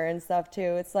after her and stuff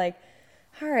too, it's like,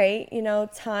 all right, you know,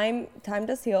 time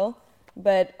does heal,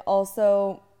 but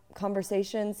also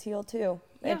conversations heal too.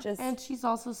 And she's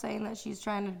also saying that she's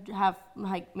trying to have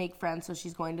make friends, so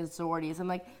she's going to sororities. And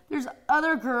like, there's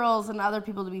other girls and other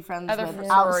people to be friends with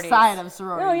outside of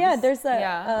sororities. Oh yeah, there's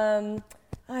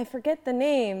I forget the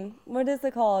name. What is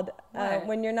it called?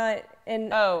 When you're not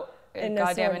in. In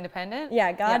Goddamn Independent?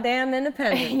 Yeah, Goddamn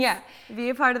Independent. Be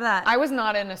a part of that. I was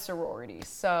not in a sorority,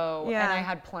 so, and I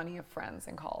had plenty of friends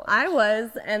in college. I was,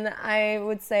 and I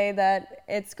would say that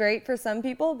it's great for some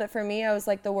people, but for me, I was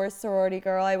like the worst sorority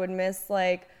girl. I would miss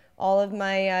like all of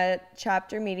my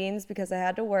chapter meetings because I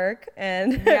had to work,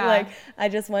 and like I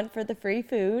just went for the free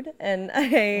food, and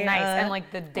and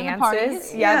like the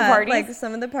dances, the parties, like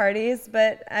some of the parties,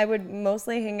 but I would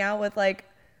mostly hang out with like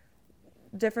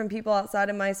different people outside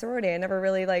of my sorority. I never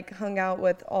really like hung out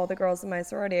with all the girls in my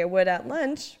sorority. I would at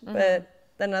lunch, but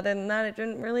then other than that, it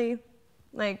didn't really,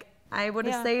 like, I would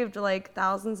have saved like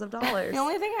thousands of dollars. The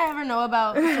only thing I ever know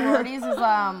about sororities is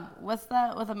what's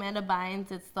that with Amanda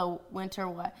Bynes? It's the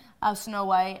Snow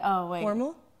White. Oh wait.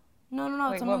 Formal?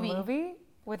 No, it's a movie. What movie?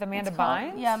 With Amanda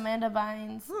Bynes? Yeah, Amanda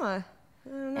Bynes. Huh. I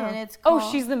don't know. And it's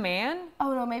called, she's the man?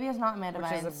 Oh no, maybe it's not Amanda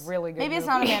Bynes. Which is a really good maybe movie. It's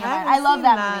not Amanda Bynes. I love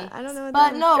that movie. I don't know what but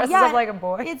that no, Dresses up like a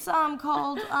boy. It's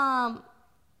called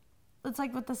it's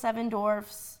like with the Seven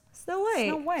Dwarfs.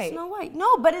 Snow White.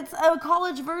 No, but it's a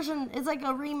college version. It's like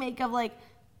a remake of like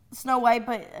Snow White,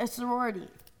 but a sorority.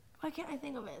 Why can't I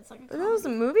think of it? It's like That was a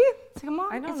movie? It's like a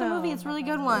movie. It's a really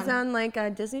good one. Is it on like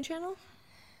a Disney Channel?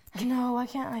 No, why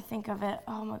can't I think of it?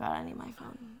 Oh my god, I need my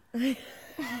phone.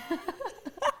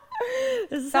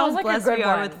 This sounds like a good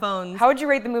one. With phones. How would you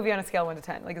rate the movie on a scale of 1 to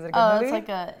 10? Like, is it a good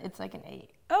movie? It's like an 8.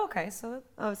 Oh, okay, so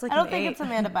it's like I don't think it's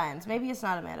Amanda Bynes. Maybe it's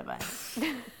not Amanda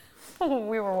Bynes.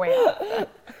 We were way off.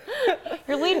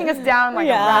 You're leading us down like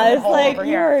a rabbit hole like over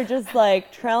here. you're just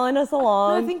like trailing us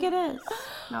along. No, I think it is.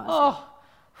 No,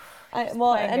 it's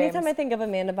not. Anytime I think of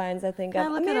Amanda Bynes, I think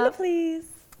of Amanda, please.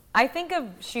 I think of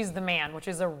She's the Man, which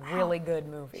is a really good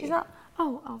movie. She's not.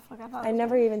 Oh, fuck! I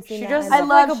never even seen that. She just looks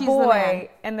like a boy,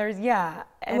 and there's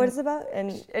And what is it about?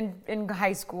 In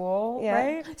high school,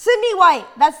 right? Sydney White.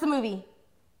 That's the movie.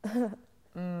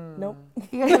 Nope.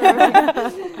 You guys never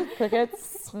seen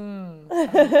Crickets.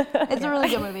 It's a really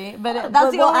good movie, but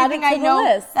that's the we'll only add thing it to I the know.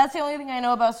 list. That's the only thing I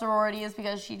know about sorority is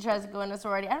because she tries to go into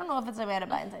sorority. I don't know if it's Amanda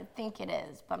Bynes. I think it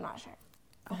is, but I'm not sure.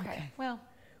 Okay.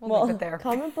 We'll leave it there.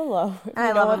 Comment below if I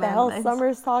you know love what the hell Amanda Bynes.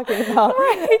 Summer's talking about.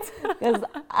 Because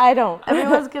I don't.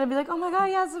 Everyone's gonna be like, "Oh my god,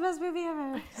 yeah, it's the best movie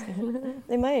ever."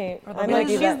 They might. the I'm man. lucky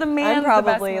She's that the man, I'm the best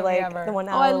probably movie like ever. the one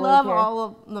Oh, I out of love here. all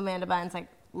of Amanda Bynes. Like,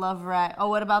 love Rat. Oh,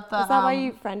 what about the? Is that why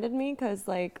you friended me? Because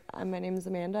like my name's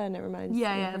Amanda and it reminds me.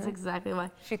 Yeah, of that's her. exactly why.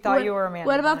 She thought you were Amanda.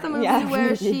 What about the movie Yeah.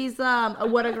 where she's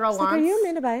What a Girl She's Wants? like, are you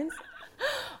Amanda Bynes?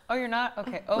 Oh, you're not?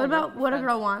 Okay. Oh, What about we're What a friends.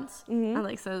 Girl Wants? Mm-hmm. And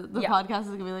like, so the Yeah. podcast is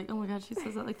gonna be like, oh my god, she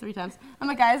says that like 3 times. I'm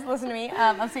like, guys, listen to me.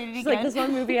 I'll say it It's again. like this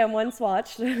one movie I once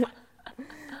watched. No,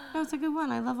 it's a good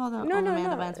one. I love all the No, all the no,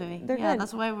 Amanda no. Bynes movie. They're Yeah, good.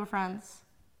 that's why we're friends.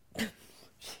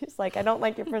 She's like, I don't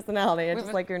like your personality. I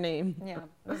just like your name. Yeah.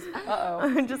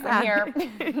 Uh-oh. Just I'm add-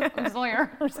 here. I'm still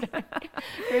here. I'm just kidding.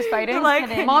 You're just fighting? Like-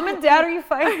 kidding. Mom and Dad, are you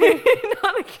fighting?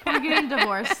 We're getting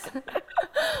divorced.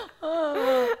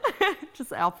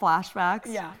 Just all flashbacks.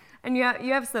 Yeah. And you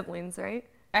have siblings, right?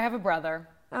 I have a brother.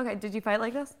 Okay. Did you fight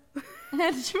like this?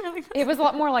 Did you really? It was a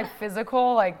lot more like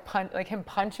physical, like him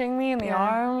punching me in the Yeah.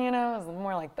 arm, you know? It was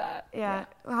more like that. Yeah.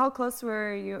 How close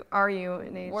are you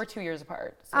in age? We're 2 years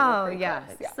apart. So we're Oh, pretty yeah.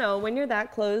 close, yeah. So when you're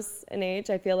that close in age,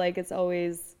 I feel like it's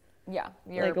always, Yeah.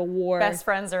 Your like a war. Best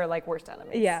friends are like worst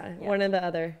enemies. yeah, one or the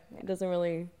other. It doesn't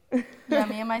really. Yeah,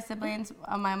 me and my siblings.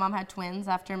 My mom had twins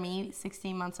after me,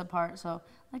 16 months apart. So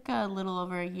like a little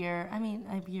over a year. I mean,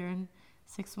 a year and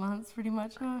 6 months, pretty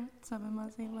much. 7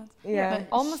 months, 8 months. Yeah. But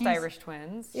Almost she's- Irish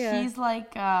twins. Yeah. She's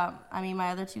like, I mean, my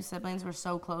other 2 siblings were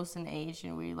so close in age,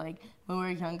 and we like when we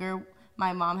were younger.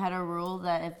 My mom had a rule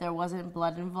that if there wasn't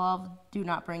blood involved, do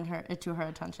not bring it to her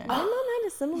attention. My mom had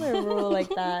a similar rule like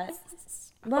that.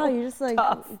 Wow, you just like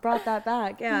brought that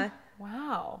back. Yeah.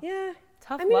 Wow. Yeah.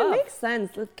 Tough I mean, love. it makes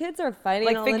sense. The kids are fighting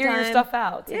Like all figure the time. your stuff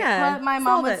out. Yeah. But my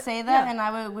mom solve would it. say that, Yeah.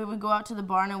 and we would go out to the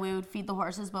barn and we would feed the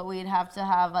horses, but we'd have to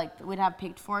have we'd have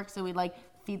pitchforks, so we'd like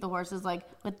feed the horses like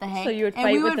with the hay. So you would and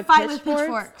fight we with would the fight with pitchforks?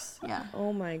 pitchforks. Yeah.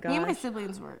 Oh my Me and my gosh.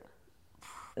 siblings were.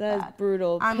 That is bad.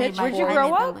 brutal. I made my Where'd you I grow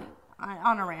made up? them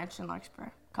on a ranch in Larkspur,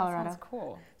 Colorado. That's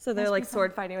cool. So they're like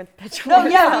sword fighting with pitchforks. Oh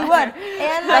yeah, we would.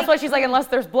 And That's why she's like, unless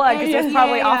there's blood, because there's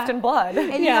probably often blood.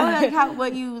 And you know like how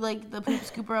what you like the poop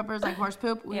scooper uppers like horse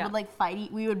poop, we Yeah. would like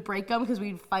fight. We would break them because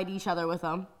we'd fight each other with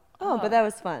them. Oh, but that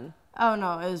was fun. Oh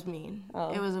no, it was mean.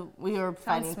 It was we were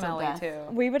fighting Sounds to smelly death. too.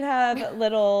 We would have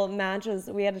little matches.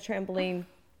 We had a trampoline,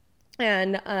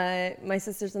 and my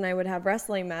sisters and I would have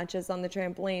wrestling matches on the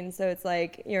trampoline. So it's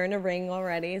like you're in a ring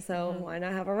already, so why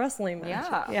not have a wrestling match?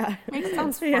 Yeah. Yeah.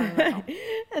 Sounds fun though.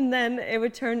 And then it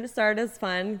would start as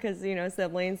fun because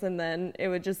siblings, and then it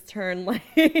would just turn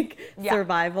like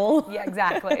survival. Yeah,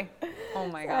 exactly. Oh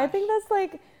my gosh. I think that's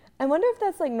like, I wonder if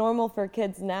that's like normal for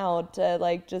kids now to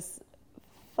like just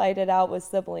fight it out with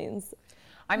siblings.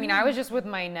 I mean, I was just with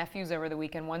my nephews over the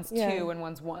weekend. One's 2 Yeah. and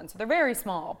one's 1. So they're very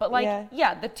small. But like,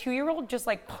 Yeah. the 2-year-old just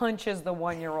like punches the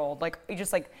 1-year-old. Like, he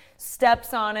just like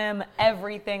steps on him,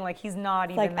 everything. Like, he's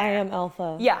not even Like, there. I am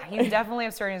alpha. Yeah, he's definitely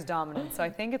asserting his dominance. So I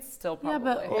think it's still Yeah,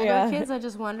 probably. but older kids, I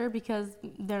just wonder because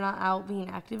they're not out being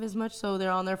active as much, so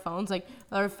they're on their phones, like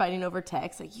they're fighting over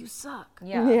text, like you suck.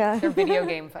 Yeah. They're video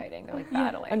game fighting. They're like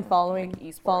battling. Unfollowing, like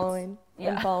esports. following,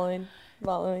 Yeah. unfollowing,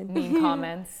 following. Mean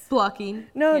comments. Blocking.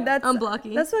 No, that's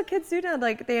Unblocking. That's what kids do now.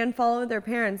 Like they unfollow their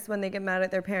parents when they get mad at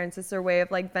their parents. It's their way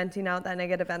of like venting out that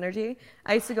negative energy.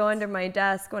 I used to go under my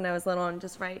desk when I was little and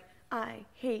just write, "I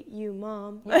hate you,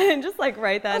 Mom," and just like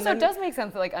write that. Oh, and so then- it does make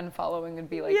sense that like unfollowing would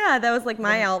be like. Yeah, that was like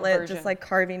my the outlet, version. just like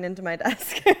carving into my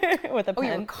desk with a Oh,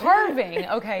 pen. you were carving.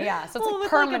 Okay, yeah. So it's Well, like with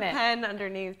permanent. like a pen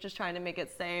underneath, just trying to make it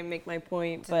say, make my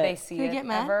point. Did but they see Did you it get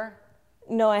mad? ever?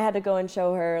 no, I had to go and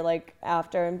show her like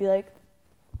after and be like,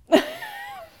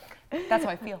 That's how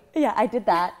I feel. "Yeah, I did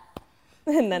that,"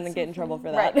 and then get in trouble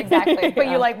for that. Right, exactly. But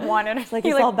you like wanted. Like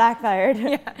you it's all backfired.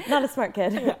 Not a smart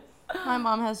kid. My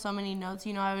mom has so many notes.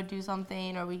 I would do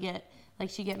something, or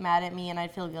she'd get mad at me, and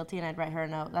I'd feel guilty, and I'd write her a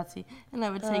note. And I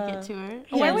would take it to her.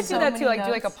 Well, I would do So that too. many Like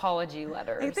do like notes. apology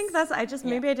letters. I think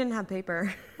maybe I didn't have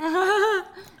paper.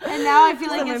 And now I feel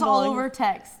like Something it's all bullying. over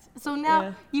text. So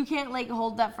now you can't like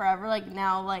hold that forever. Like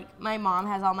now, like my mom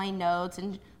has all my notes,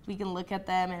 and we can look at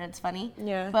them, and it's funny.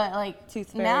 Yeah. But like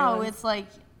Tooth fairy now, ones. it's like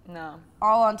no.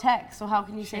 all on text. So how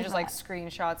can you She say just that? like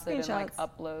screenshots it and like Screenshots.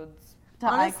 uploads. To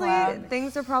Honestly, iCloud?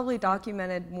 things are probably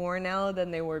documented more now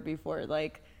than they were before.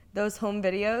 Like those home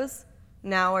videos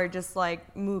now are just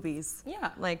like movies. Yeah.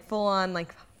 Like full on,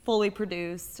 like fully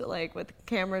produced, like with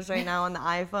cameras right now on the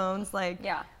iPhones. Like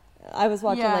Yeah. I was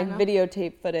watching Yeah, I like know.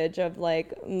 videotape footage of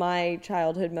like my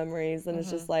childhood memories, and it's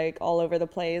just like all over the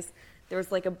place. There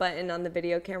was like a button on the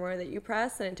video camera that you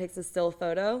press, and it takes a still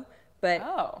photo.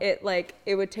 But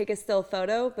it would take a still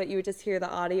photo, but you would just hear the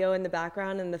audio in the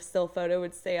background, and the still photo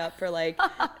would stay up for like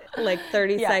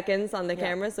 30 seconds on the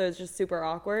camera, so it was just super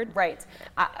awkward. Right.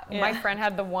 My friend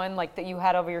had the one like that you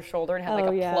had over your shoulder and had like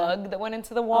a plug that went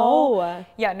into the wall. Oh.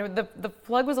 Yeah, no, the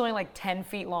plug was only like 10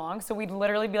 feet long, so we'd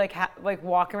literally be like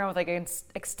walking around with like an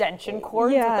extension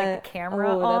cord with like the camera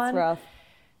on. Oh, that's rough.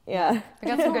 Yeah. We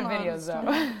got some good videos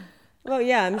though. Well,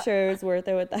 yeah, I'm sure it was worth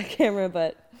it with that camera,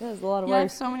 but that was a lot of Yeah, work.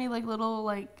 so many like little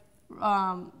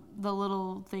the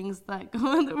little things that go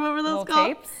in. Remember those Little called?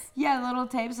 tapes? Yeah, little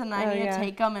tapes, and I need to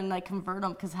take them and like convert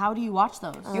them. Because how do you watch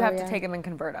those? You have to take them and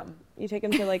convert them. You take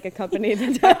them to like a company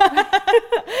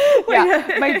that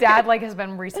Yeah, my dad like has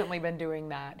been recently doing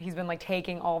that. He's been like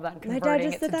taking all of that and My dad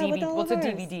converting just it to did that with all to of ours.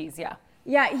 DVDs. Yeah.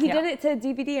 Yeah, he did it to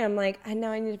DVD. I'm like, I know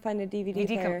I need to find a DVD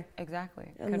player.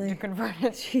 Exactly. I'm To like, convert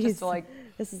it Jeez, just to like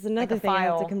this is another thing I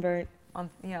have to convert. on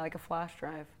like a flash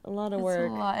drive. A lot of It's work.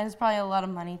 a lot, and it's probably a lot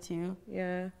of money too.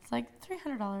 Yeah. It's like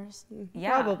 $300.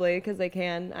 Yeah. Probably because they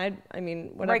can. I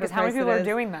mean, whatever. Right, because how many price people it are is.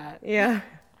 doing that? Yeah.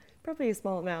 Probably a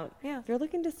small amount. Yeah. If you're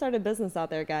looking to start a business out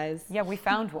there, guys, Yeah, we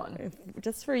found one.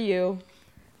 just for you.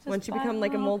 Once you buy become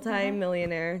like a little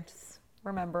multi-millionaire, just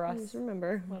Remember us,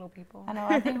 remember. little people. I know.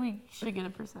 I think we should get a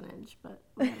percentage, but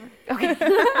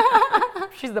whatever.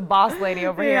 She's the boss lady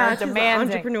over here, Yeah, she's an demanding.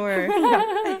 entrepreneur.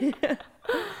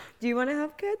 Do you want to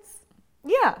have kids?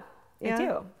 Yeah, Yeah? I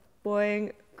do.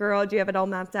 Boy, girl, do you have it all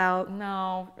mapped out?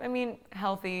 No, I mean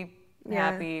healthy,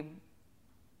 Yeah. happy,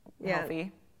 Yeah.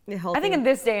 healthy. Yeah, healthy. I think in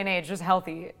this day and age, just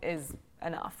healthy is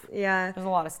enough. Yeah. There's a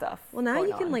lot of stuff. Well, now going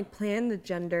you can on. like plan the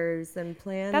genders and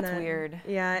plan. That's the- weird.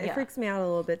 Yeah, it Yeah. freaks me out a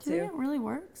little bit Do you too. think it really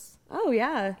works? Oh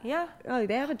yeah. Yeah. Oh,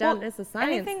 they have it done. Well, It's a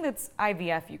science. Anything that's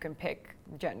IVF, you can pick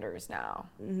genders now.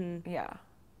 Mm-hmm. Yeah.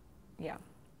 Yeah.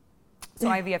 So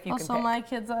IVF, you can Also, pick. my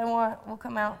kids I want will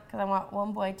come out because I want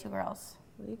 1 boy, 2 girls.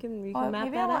 You can Or map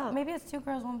maybe that I out. want, maybe it's 2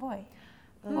 girls, 1 boy.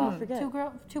 I forget.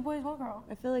 2 boys, 1 girl.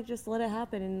 I feel like just let it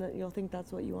happen and that you'll think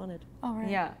that's what you wanted. Oh right.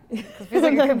 Yeah. Because it feels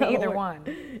like it could be either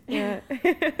one. Yeah.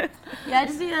 Yeah, I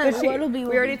just need to. What'll be?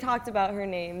 We already talked about her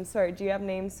names. Sorry, do you have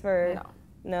names for? No.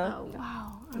 No. Oh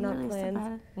wow. I'm Not really planned.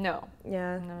 sad. No.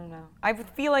 Yeah. No. I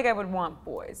feel like I would want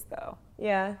boys, though.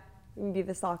 Yeah. You can be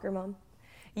the soccer mom.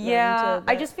 Yeah,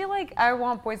 into I the- just feel like I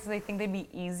want boys because I think they'd be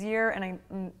easier, and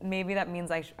maybe that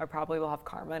means I probably will have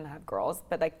karma and have girls,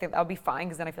 but like I'll be fine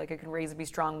because then I feel like I can raise and be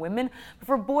strong women. But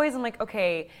for boys, I'm like,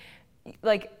 okay,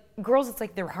 like girls, it's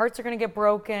like their hearts are gonna get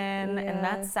broken, and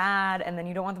that's sad, and then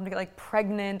you don't want them to get like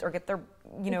pregnant or get their,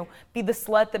 be the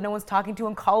slut that no one's talking to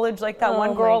in college, like that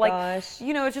one girl, my like, gosh.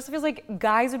 it just feels like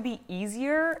guys would be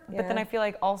easier, but then I feel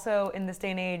like also in this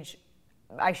day and age,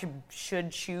 I should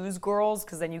choose girls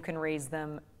because then you can raise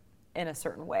them in a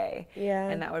certain way. Yeah.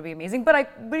 And that would be amazing. But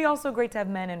it's also great to have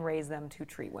men and raise them to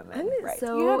treat women I'm right.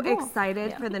 so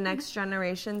excited for the next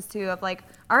generations too. Of like,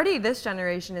 already this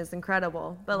generation is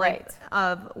incredible, but like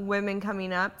of women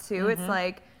coming up too. It's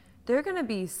like they're gonna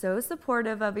be so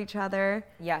supportive of each other.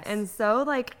 Yes. And so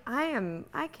like I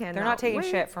can't. They're not taking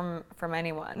shit from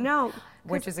anyone. No.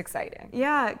 Which is exciting.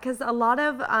 Yeah, because a lot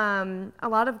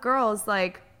of girls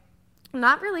like,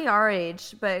 not really our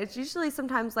age, but it's usually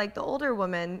sometimes like the older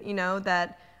women,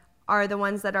 that are the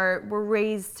ones that were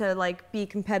raised to like be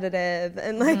competitive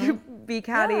and like be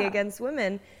catty against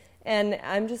women. And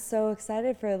I'm just so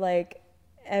excited for like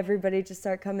everybody to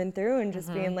start coming through and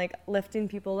just being like lifting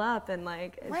people up and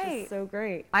like it's just so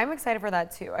great. I'm excited for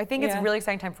that too. I think it's a really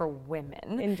exciting time for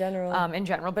women In general.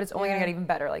 but it's only gonna get even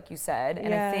better, like you said.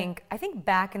 And I think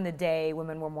back in the day,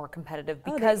 women were more competitive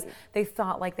because they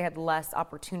thought like they had less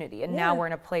opportunity. And now we're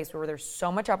in a place where there's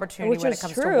so much opportunity when it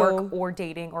comes to work or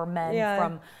dating or men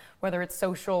from whether it's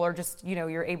social or just,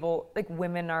 you're able, like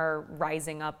women are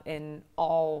rising up in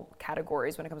all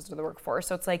categories when it comes to the workforce.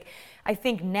 So it's like, I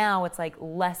think now it's like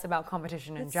less about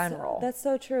competition in general. That's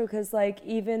so true, because like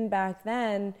even back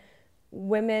then,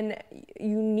 women,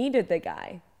 you needed the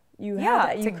guy. You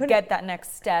had that. To get that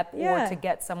next step Yeah. or to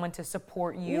get someone to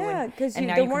support you. Yeah, because and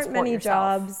now there you can weren't support many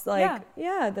yourself. jobs. Like,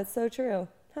 yeah, that's so true.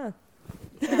 Huh.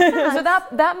 So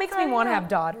that makes me want to have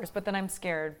daughters, but then I'm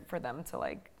scared for them to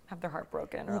like have their heart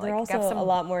broken or they're like also have some a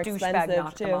lot more douchebag expensive,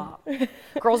 knock them too.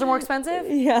 up. Girls are more expensive?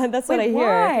 Yeah, that's what I Wait, hear.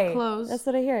 why? Clothes. That's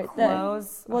what I hear.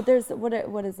 Clothes. Well, there's what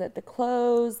is it? The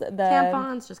clothes, the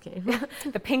Tampons, just kidding.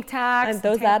 The pink tax. and the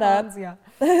those add up. tampons,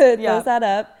 Yeah. Those add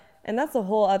up, and that's a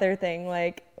whole other thing.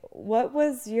 Like, what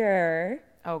was your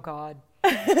Oh God.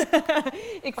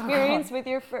 experience with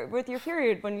your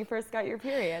period when you first got your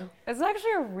period? It's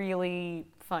actually a really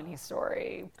funny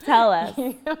story. Tell us.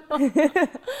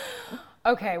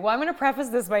 Okay, well, I'm going to preface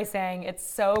this by saying it's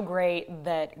so great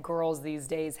that girls these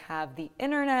days have the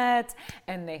internet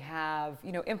and they have,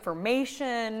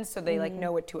 information, so they like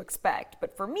know what to expect.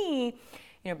 But for me,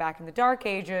 back in the dark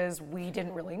ages, we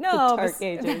didn't really know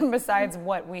besides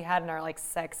what we had in our like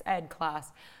sex ed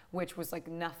class, which was like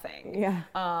nothing. Yeah.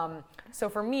 So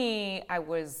for me, I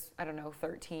was,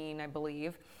 13, I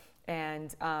believe,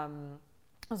 and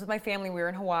I was with my family. We were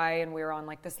in Hawaii, and we were on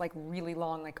like this like really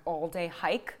long like all-day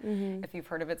hike. If you've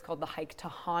heard of it, it's called the hike to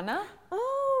Hana.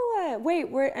 Oh, wait,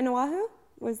 we're in Oahu?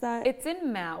 Was that? It's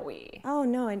in Maui. Oh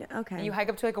no, okay. And you hike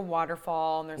up to like a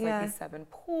waterfall, and there's like these 7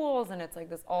 pools, and it's like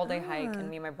this all-day hike. And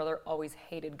me and my brother always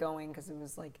hated going because it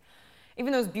was like,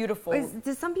 even though it was beautiful.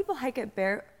 Did some people hike it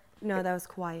bare? No, that was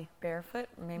Kauai. Barefoot?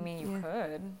 Maybe you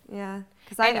could. Yeah,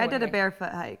 because I did a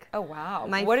barefoot hike. Oh wow!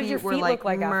 What did your feet look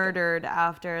like murdered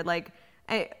after? Like,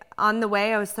 on the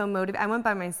way, I was so motivated. I went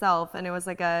by myself, and it was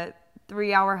like a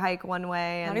 3-hour hike one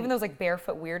way. Not even those like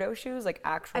barefoot weirdo shoes, like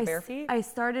actual bare feet? I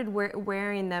started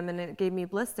wearing them, and it gave me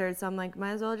blisters, so I'm like,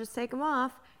 might as well just take them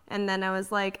off. And then I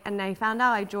was like, and I found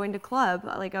out I joined a club.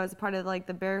 Like, I was a part of like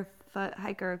the Barefoot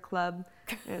Hiker Club.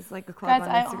 It was like a club on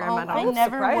Instagram. I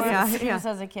never wore shoes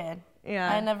as a kid.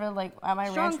 Yeah. I never at my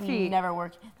Strong ranch feet. never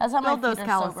worked. That's how Build my those feet are so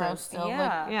calluses. gross still.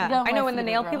 Yeah. I know when the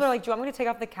nail people are like, do you want me to take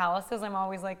off the calluses? I'm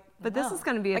always like, but this is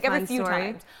going to be a like fun every few story.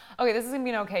 times. Okay, this is going to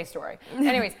be an okay story.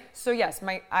 Anyways, so yes,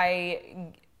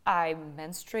 I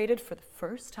menstruated for the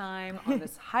first time on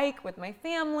this hike with my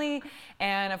family,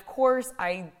 and of course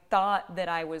I thought that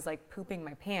I was like pooping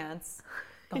my pants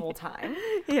the whole time.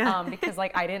 Because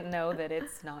like I didn't know that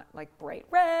it's not like bright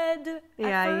red at first.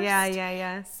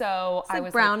 Yeah. So I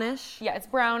was brownish. Like, it's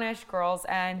brownish, girls,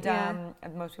 and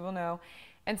most people know.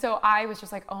 And so I was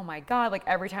just like, oh my God, like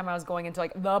every time I was going into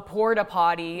like the porta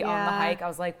potty on the hike, I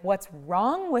was like, what's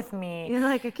wrong with me? You're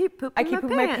like, I keep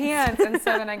pooping my pants. And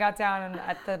so then I got down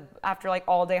and after like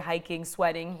all day hiking,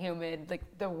 sweating, humid, like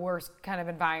the worst kind of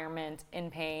environment, in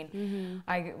pain,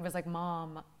 I was like,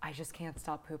 Mom, I just can't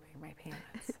stop pooping my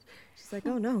pants. She's like,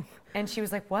 oh no. And she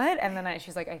was like, what? And then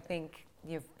she's like, I think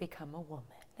you've become a woman.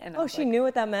 And she knew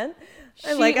what that meant?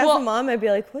 As a mom, I'd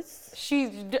be like, what's...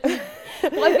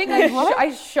 Well, I think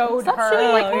I showed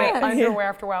her like my underwear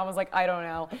after a while and was like, I don't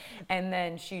know. And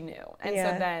then she knew. And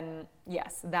so then,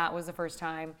 yes, that was the first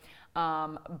time.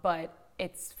 But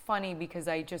it's funny because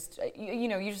I just,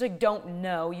 you just like don't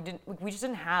know. We just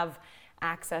didn't have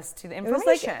access to the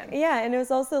information. And it was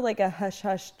also like a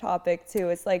hush-hush topic too.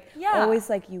 It's like always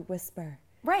like you whisper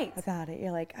about it.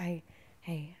 You're like, I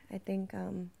think,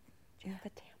 do you have a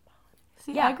tampon?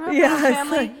 See, I grew up in a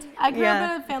family. I grew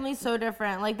up in a family so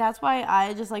different. Like that's why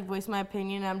I just like voice my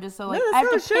opinion. I'm just so like I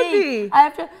have to pee. I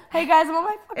have to. Hey guys, I'm on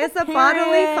my fucking It's a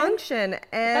bodily function.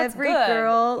 Every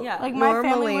girl, like my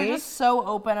family, we're just so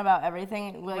open about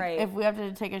everything. Like if we have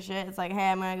to take a shit, it's like, hey,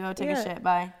 I'm gonna go take a shit.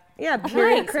 Bye. Yeah,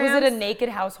 period cramps. Was it a naked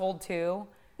household too?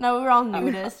 No, we were all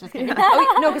nudists. Just kidding.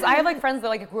 No, because I have like friends that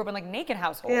like grew up in like naked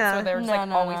households, so they're just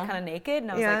always kind of naked,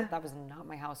 and I was like, that was not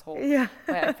my household. Yeah,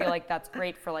 but I feel like that's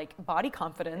great for like body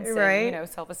confidence and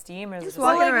self-esteem. Just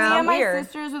walking around. Me and my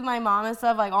sisters with my mom and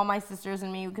stuff, like all my sisters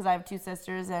and me, because I have 2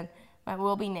 sisters, and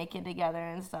we'll be naked together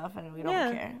and stuff, and we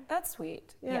don't care. That's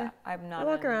sweet. Yeah, I'm not. I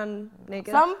walk around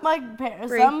naked. Some like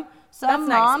some that's moms,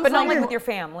 nice, but not like with your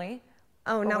family.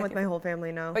 Oh, not with my whole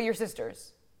family, no. But your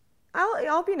sisters.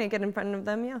 I'll be naked in front of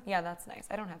them, yeah. Yeah, that's nice.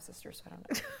 I don't have sisters, so I don't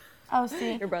know. Oh,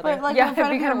 see. Your brother. But like in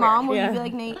front of your mom, will you be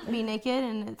like be naked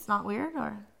and it's not weird,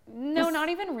 or? No, not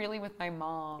even really with my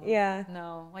mom. Yeah.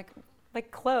 No, like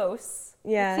close.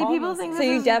 Yeah. See, people think so.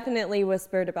 You definitely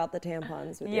whispered about the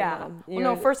tampons with your mom. Well,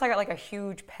 no, first I got like a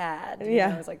huge pad.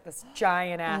 It was like this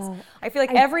giant ass. I feel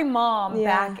like every mom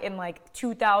back in like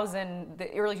 2000,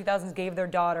 the early 2000s, gave their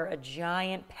daughter a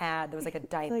giant pad that was like a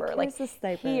diaper. Like this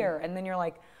diaper. Here, and then you're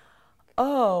like,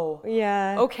 oh.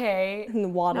 Yeah. Okay.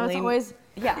 And waddling. No, it's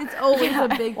always a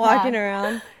big walking pad.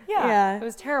 around. Yeah, it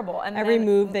was terrible. And every then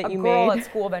move that you made. A girl at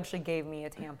school eventually gave me a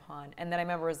tampon, and then I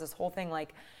remember it was this whole thing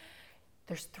like,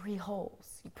 there's 3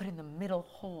 holes. You put in the middle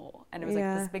hole, and it was like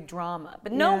this big drama.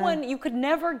 But no one, you could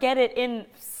never get it in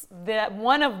that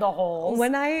one of the holes.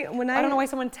 When I don't know why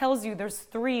someone tells you there's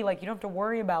 3. Like you don't have to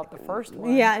worry about the first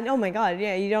one. Yeah. And oh my God.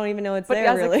 Yeah. You don't even know it's but there.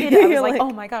 As really. a kid, I was like,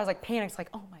 oh my God. I was like panicked. Like,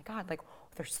 oh my God. Like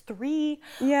there's 3.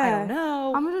 Yeah. I don't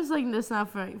know. I'm just like this now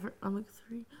for I'm like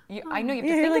 3. I know you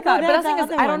have to think about it. But the thing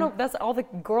is, I don't know. That's all the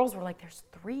girls were like, there's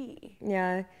 3.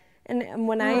 Yeah. And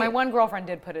when my one girlfriend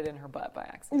did put it in her butt by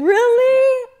accident.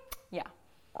 Really? Yeah.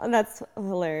 That's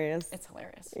hilarious. It's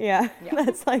hilarious. Yeah.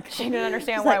 That's like she didn't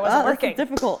understand why I wasn't working. That's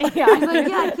difficult. I was like,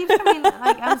 yeah, it keeps coming.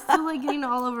 Like I'm still like getting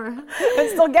all over.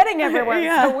 It's still getting everywhere.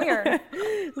 It's so weird.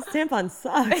 This tampon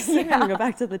sucks. I'm gonna go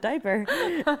back to the diaper.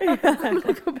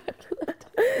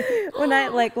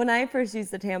 When I first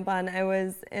used the tampon, I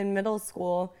was in middle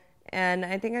school, and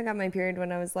I think I got my period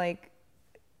when I was like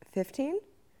 15.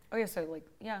 Oh yeah, so like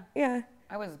Yeah.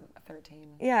 I was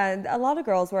 13. Yeah, a lot of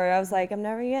girls were. I was like, I'm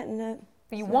never getting it.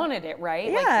 But you wanted it, right?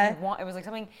 Yeah. Like it was like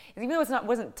something, even though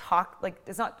wasn't talked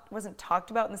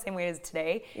about in the same way as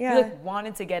today. Yeah. You like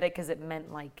wanted to get it because it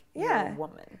meant like you're a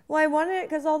woman. Well, I wanted it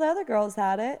because all the other girls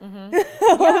had it. Mm-hmm.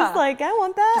 I was like, I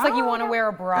want that. Just like you want to wear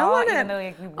a bra, even though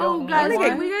like, you don't guys, need one.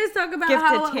 can we guys talk about Gifted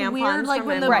how tampons weird, like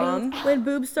from when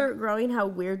boobs start growing, how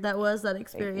weird that was, that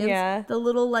experience. Yeah. The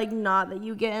little like knot that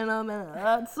you get in them, and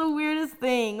that's the weirdest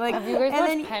thing. Like, have you guys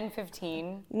watched Pen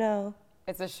 15? No.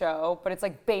 It's a show, but it's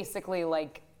like basically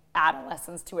like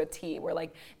adolescence to a T, where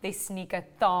like they sneak a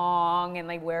thong and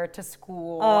like wear it to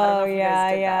school. I don't know if you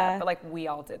guys did that, but like we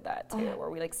all did that too, where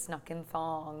we like snuck in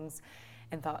thongs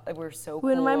and thought like we were so cool.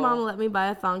 When my mom let me buy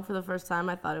a thong for the first time,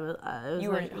 I thought it was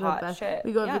you like were hot the best. shit.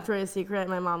 We go to Victoria's Secret, and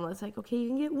my mom was like, "Okay, you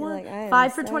can get one, like,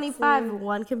 5 for $25.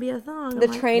 One can be a thong." The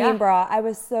training bra. I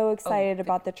was so excited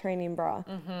about the training bra.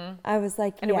 Mm-hmm. I was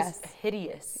like, and yes. It was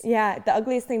hideous. Yeah, the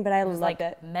ugliest thing, but I loved like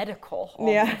it. Medical.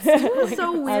 Almost. Yeah. It was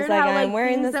so weird like, how I'm like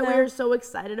wearing things this that now. we were so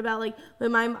excited about. Like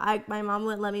when my mom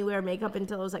wouldn't let me wear makeup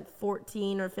until I was like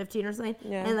 14 or 15 or something,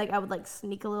 and like I would like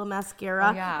sneak a little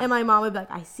mascara, and my mom would be like,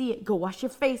 "I see it. Go wash your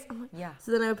face." I'm like, yeah.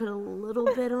 So then I would put a little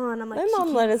bit on. I'm like, my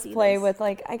mom let us play with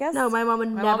like, I guess. No, my mom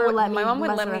would never let me. My mom would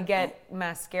mess let me around. get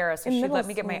mascara, so she'd let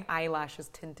me get my eyelashes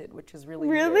tinted, which is really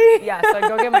weird. Really? Yeah, so I'd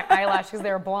go get my eyelashes because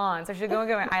they were blonde, so she'd go and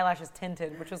get my eyelashes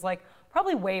tinted, which was like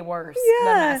probably way worse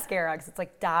than mascara because it's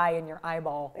like dye in your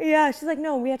eyeball. Yeah, she's like,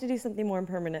 no, we have to do something more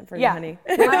permanent for you, honey.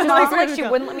 My mom, like, she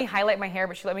wouldn't let me highlight my hair,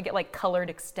 but she let me get like colored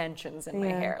extensions in my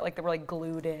hair, like they were like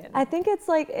glued in. I think it's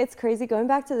like, it's crazy going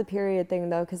back to the period thing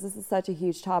though, because this is such a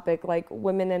huge topic. Like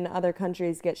women in other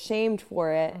countries get shamed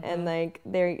for it, and like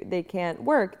they can't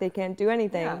work, they can't do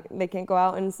anything, they can't go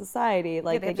out in society,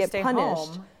 like they get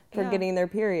punished for getting their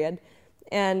period,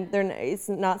 and it's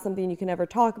not something you can ever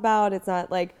talk about. It's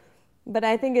not like, but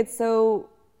I think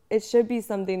it should be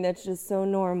something that's just so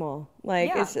normal.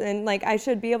 Like, and like I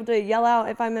should be able to yell out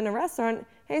if I'm in a restaurant,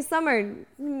 "Hey, Summer,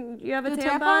 you have a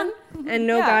tampon?" And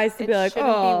no guys to be like,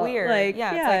 "Oh, be weird." Like,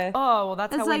 it's like, oh, well,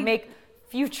 that's how we make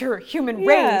future human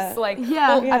race. Like,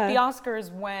 at the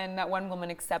Oscars, when that one woman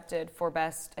accepted for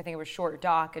best, I think it was short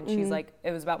doc, and she's like,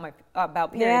 it was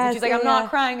about periods, and she's like, I'm not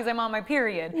crying because I'm on my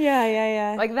period.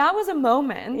 Like that was a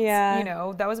moment. You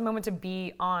know, that was a moment to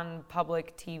be on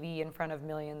public TV in front of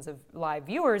millions of live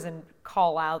viewers and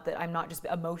call out that I'm not just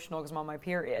emotional because I'm on my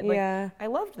period. Like, I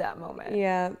loved that moment.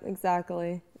 Yeah,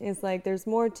 exactly. It's like there's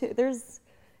more to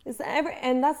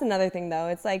and that's another thing though.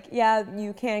 It's like,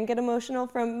 you can get emotional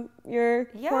from your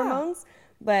hormones,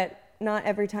 but not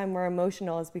every time we're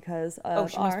emotional is because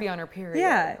of she must be on her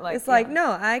period. Like,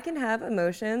 no, I can have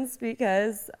emotions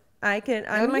because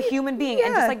I'm a human being,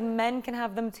 and just like men can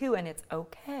have them too, and it's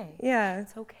okay.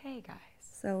 It's okay, guys.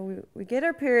 So we get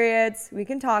our periods, we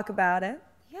can talk about it.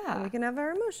 And we can have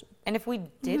our emotions. And if we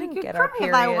didn't get our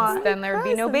periods, then there'd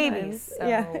be no babies.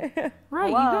 So.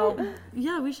 Right.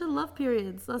 We should love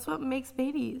periods. That's what makes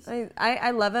babies. I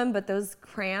love them, but those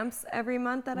cramps every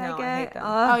month that I get.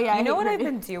 I hate them. You know what I've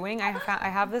been doing? I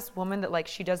have this woman that like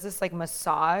she does this like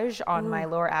massage on my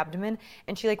lower abdomen,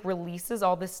 and she like releases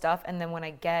all this stuff, and then when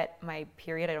I get my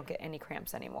period, I don't get any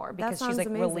cramps anymore because she's like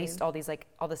released all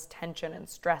this tension and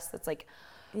stress that's like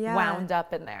wound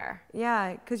up in there.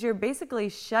 Yeah, because you're basically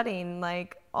shutting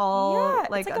like all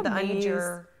like it's like the a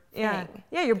major thing.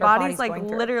 Your body's like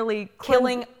literally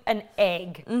killing an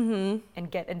egg and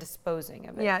disposing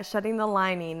of it. Yeah, shutting the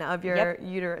lining of your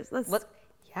uterus.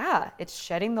 It's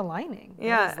shedding the lining.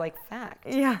 That is like fact.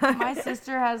 Yeah. My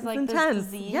sister has like this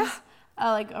disease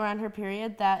like around her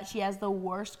period that she has the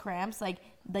worst cramps, like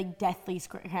deathly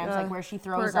cramps, like where she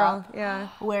throws up,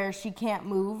 where she can't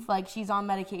move, like she's on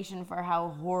medication for how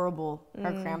horrible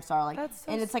her cramps are, like,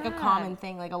 and it's like a common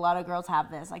thing, like a lot of girls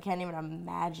have this. I can't even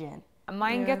imagine.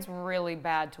 Mine gets really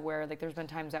bad to where like there's been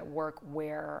times at work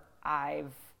where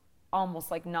I've almost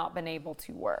like not been able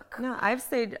to work. No, I've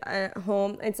stayed at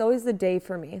home. It's always the day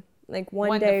for me, like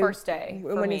one day, the first day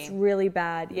when it's really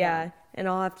bad. And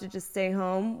I'll have to just stay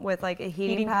home with like a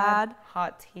heating pad,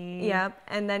 hot tea. Yep.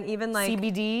 And then even like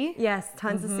CBD. Yes,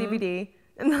 tons of CBD.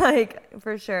 And like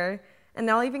for sure. And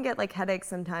I'll even get like headaches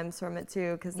sometimes from it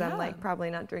too, because I'm like probably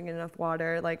not drinking enough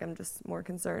water. Like I'm just more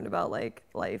concerned about like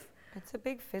life. It's a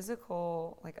big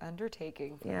physical like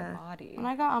undertaking for the body. When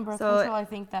I got on birth control, I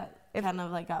think that kind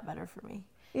of like got better for me.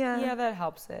 Yeah, that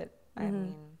helps it. I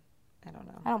mean, I don't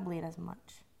know. I don't bleed as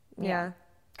much. Yeah.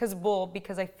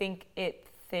 Because I think it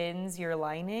thins your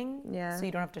lining, so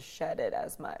you don't have to shed it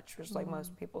as much, which like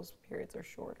most people's periods are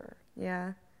shorter.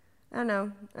 Yeah. I don't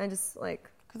know. I just like...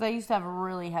 Because I used to have a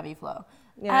really heavy flow.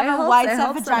 Yeah, I have a wide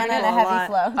set vagina and a heavy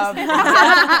flow.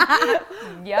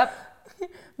 Yep.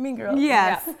 Mean Girl.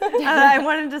 Yes. I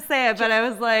wanted to say it, but I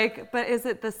was like, but is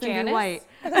it the Cindy White?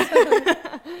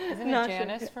 Isn't it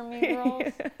Janice from Mean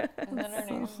Girls? Isn't that her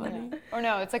name? Funny. Or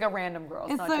no, it's like a random girl.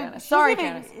 It's not like, Janice. Sorry,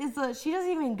 Janice. Janice. She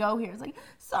doesn't even go here. It's like,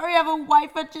 sorry, I have a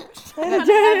white vagina.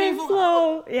 Heavy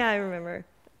flow. Yeah, I remember.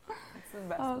 It's the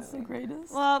best movie. It's the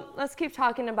greatest. Well, let's keep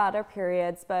talking about our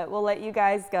periods, but we'll let you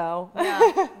guys go.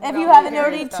 Yeah. If you haven't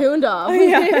already tuned off.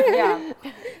 Yeah.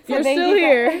 You're still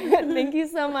here. Thank you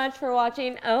so much for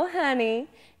watching Oh Honey.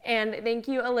 And thank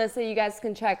you, Alyssa. You guys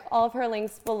can check all of her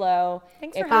links below.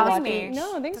 Thanks for having me.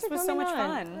 No, thanks for coming on. This was so much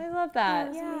fun. I love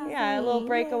that. Yeah, a little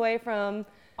break away from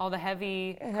all the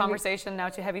heavy conversation now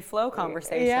to heavy flow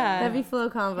conversation. Yeah. Heavy flow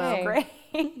convo. Hey. Great.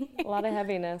 A lot of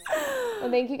heaviness.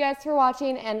 Well, thank you guys for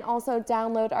watching, and also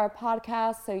download our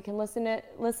podcast so you can listen to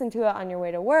it on your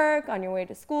way to work, on your way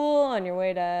to school, on your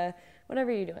way to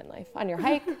whatever you do in life, on your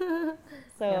hike.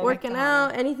 So working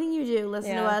out, anything you do,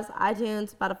 listen to us,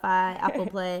 iTunes, Spotify, Apple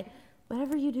Play,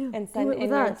 whatever you do. And send in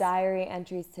your diary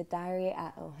entries to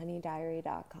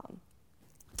diary@ohhoneydiary.com.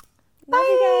 Love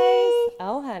you guys.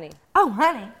 Oh, honey. Oh,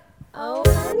 honey. Oh,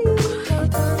 honey.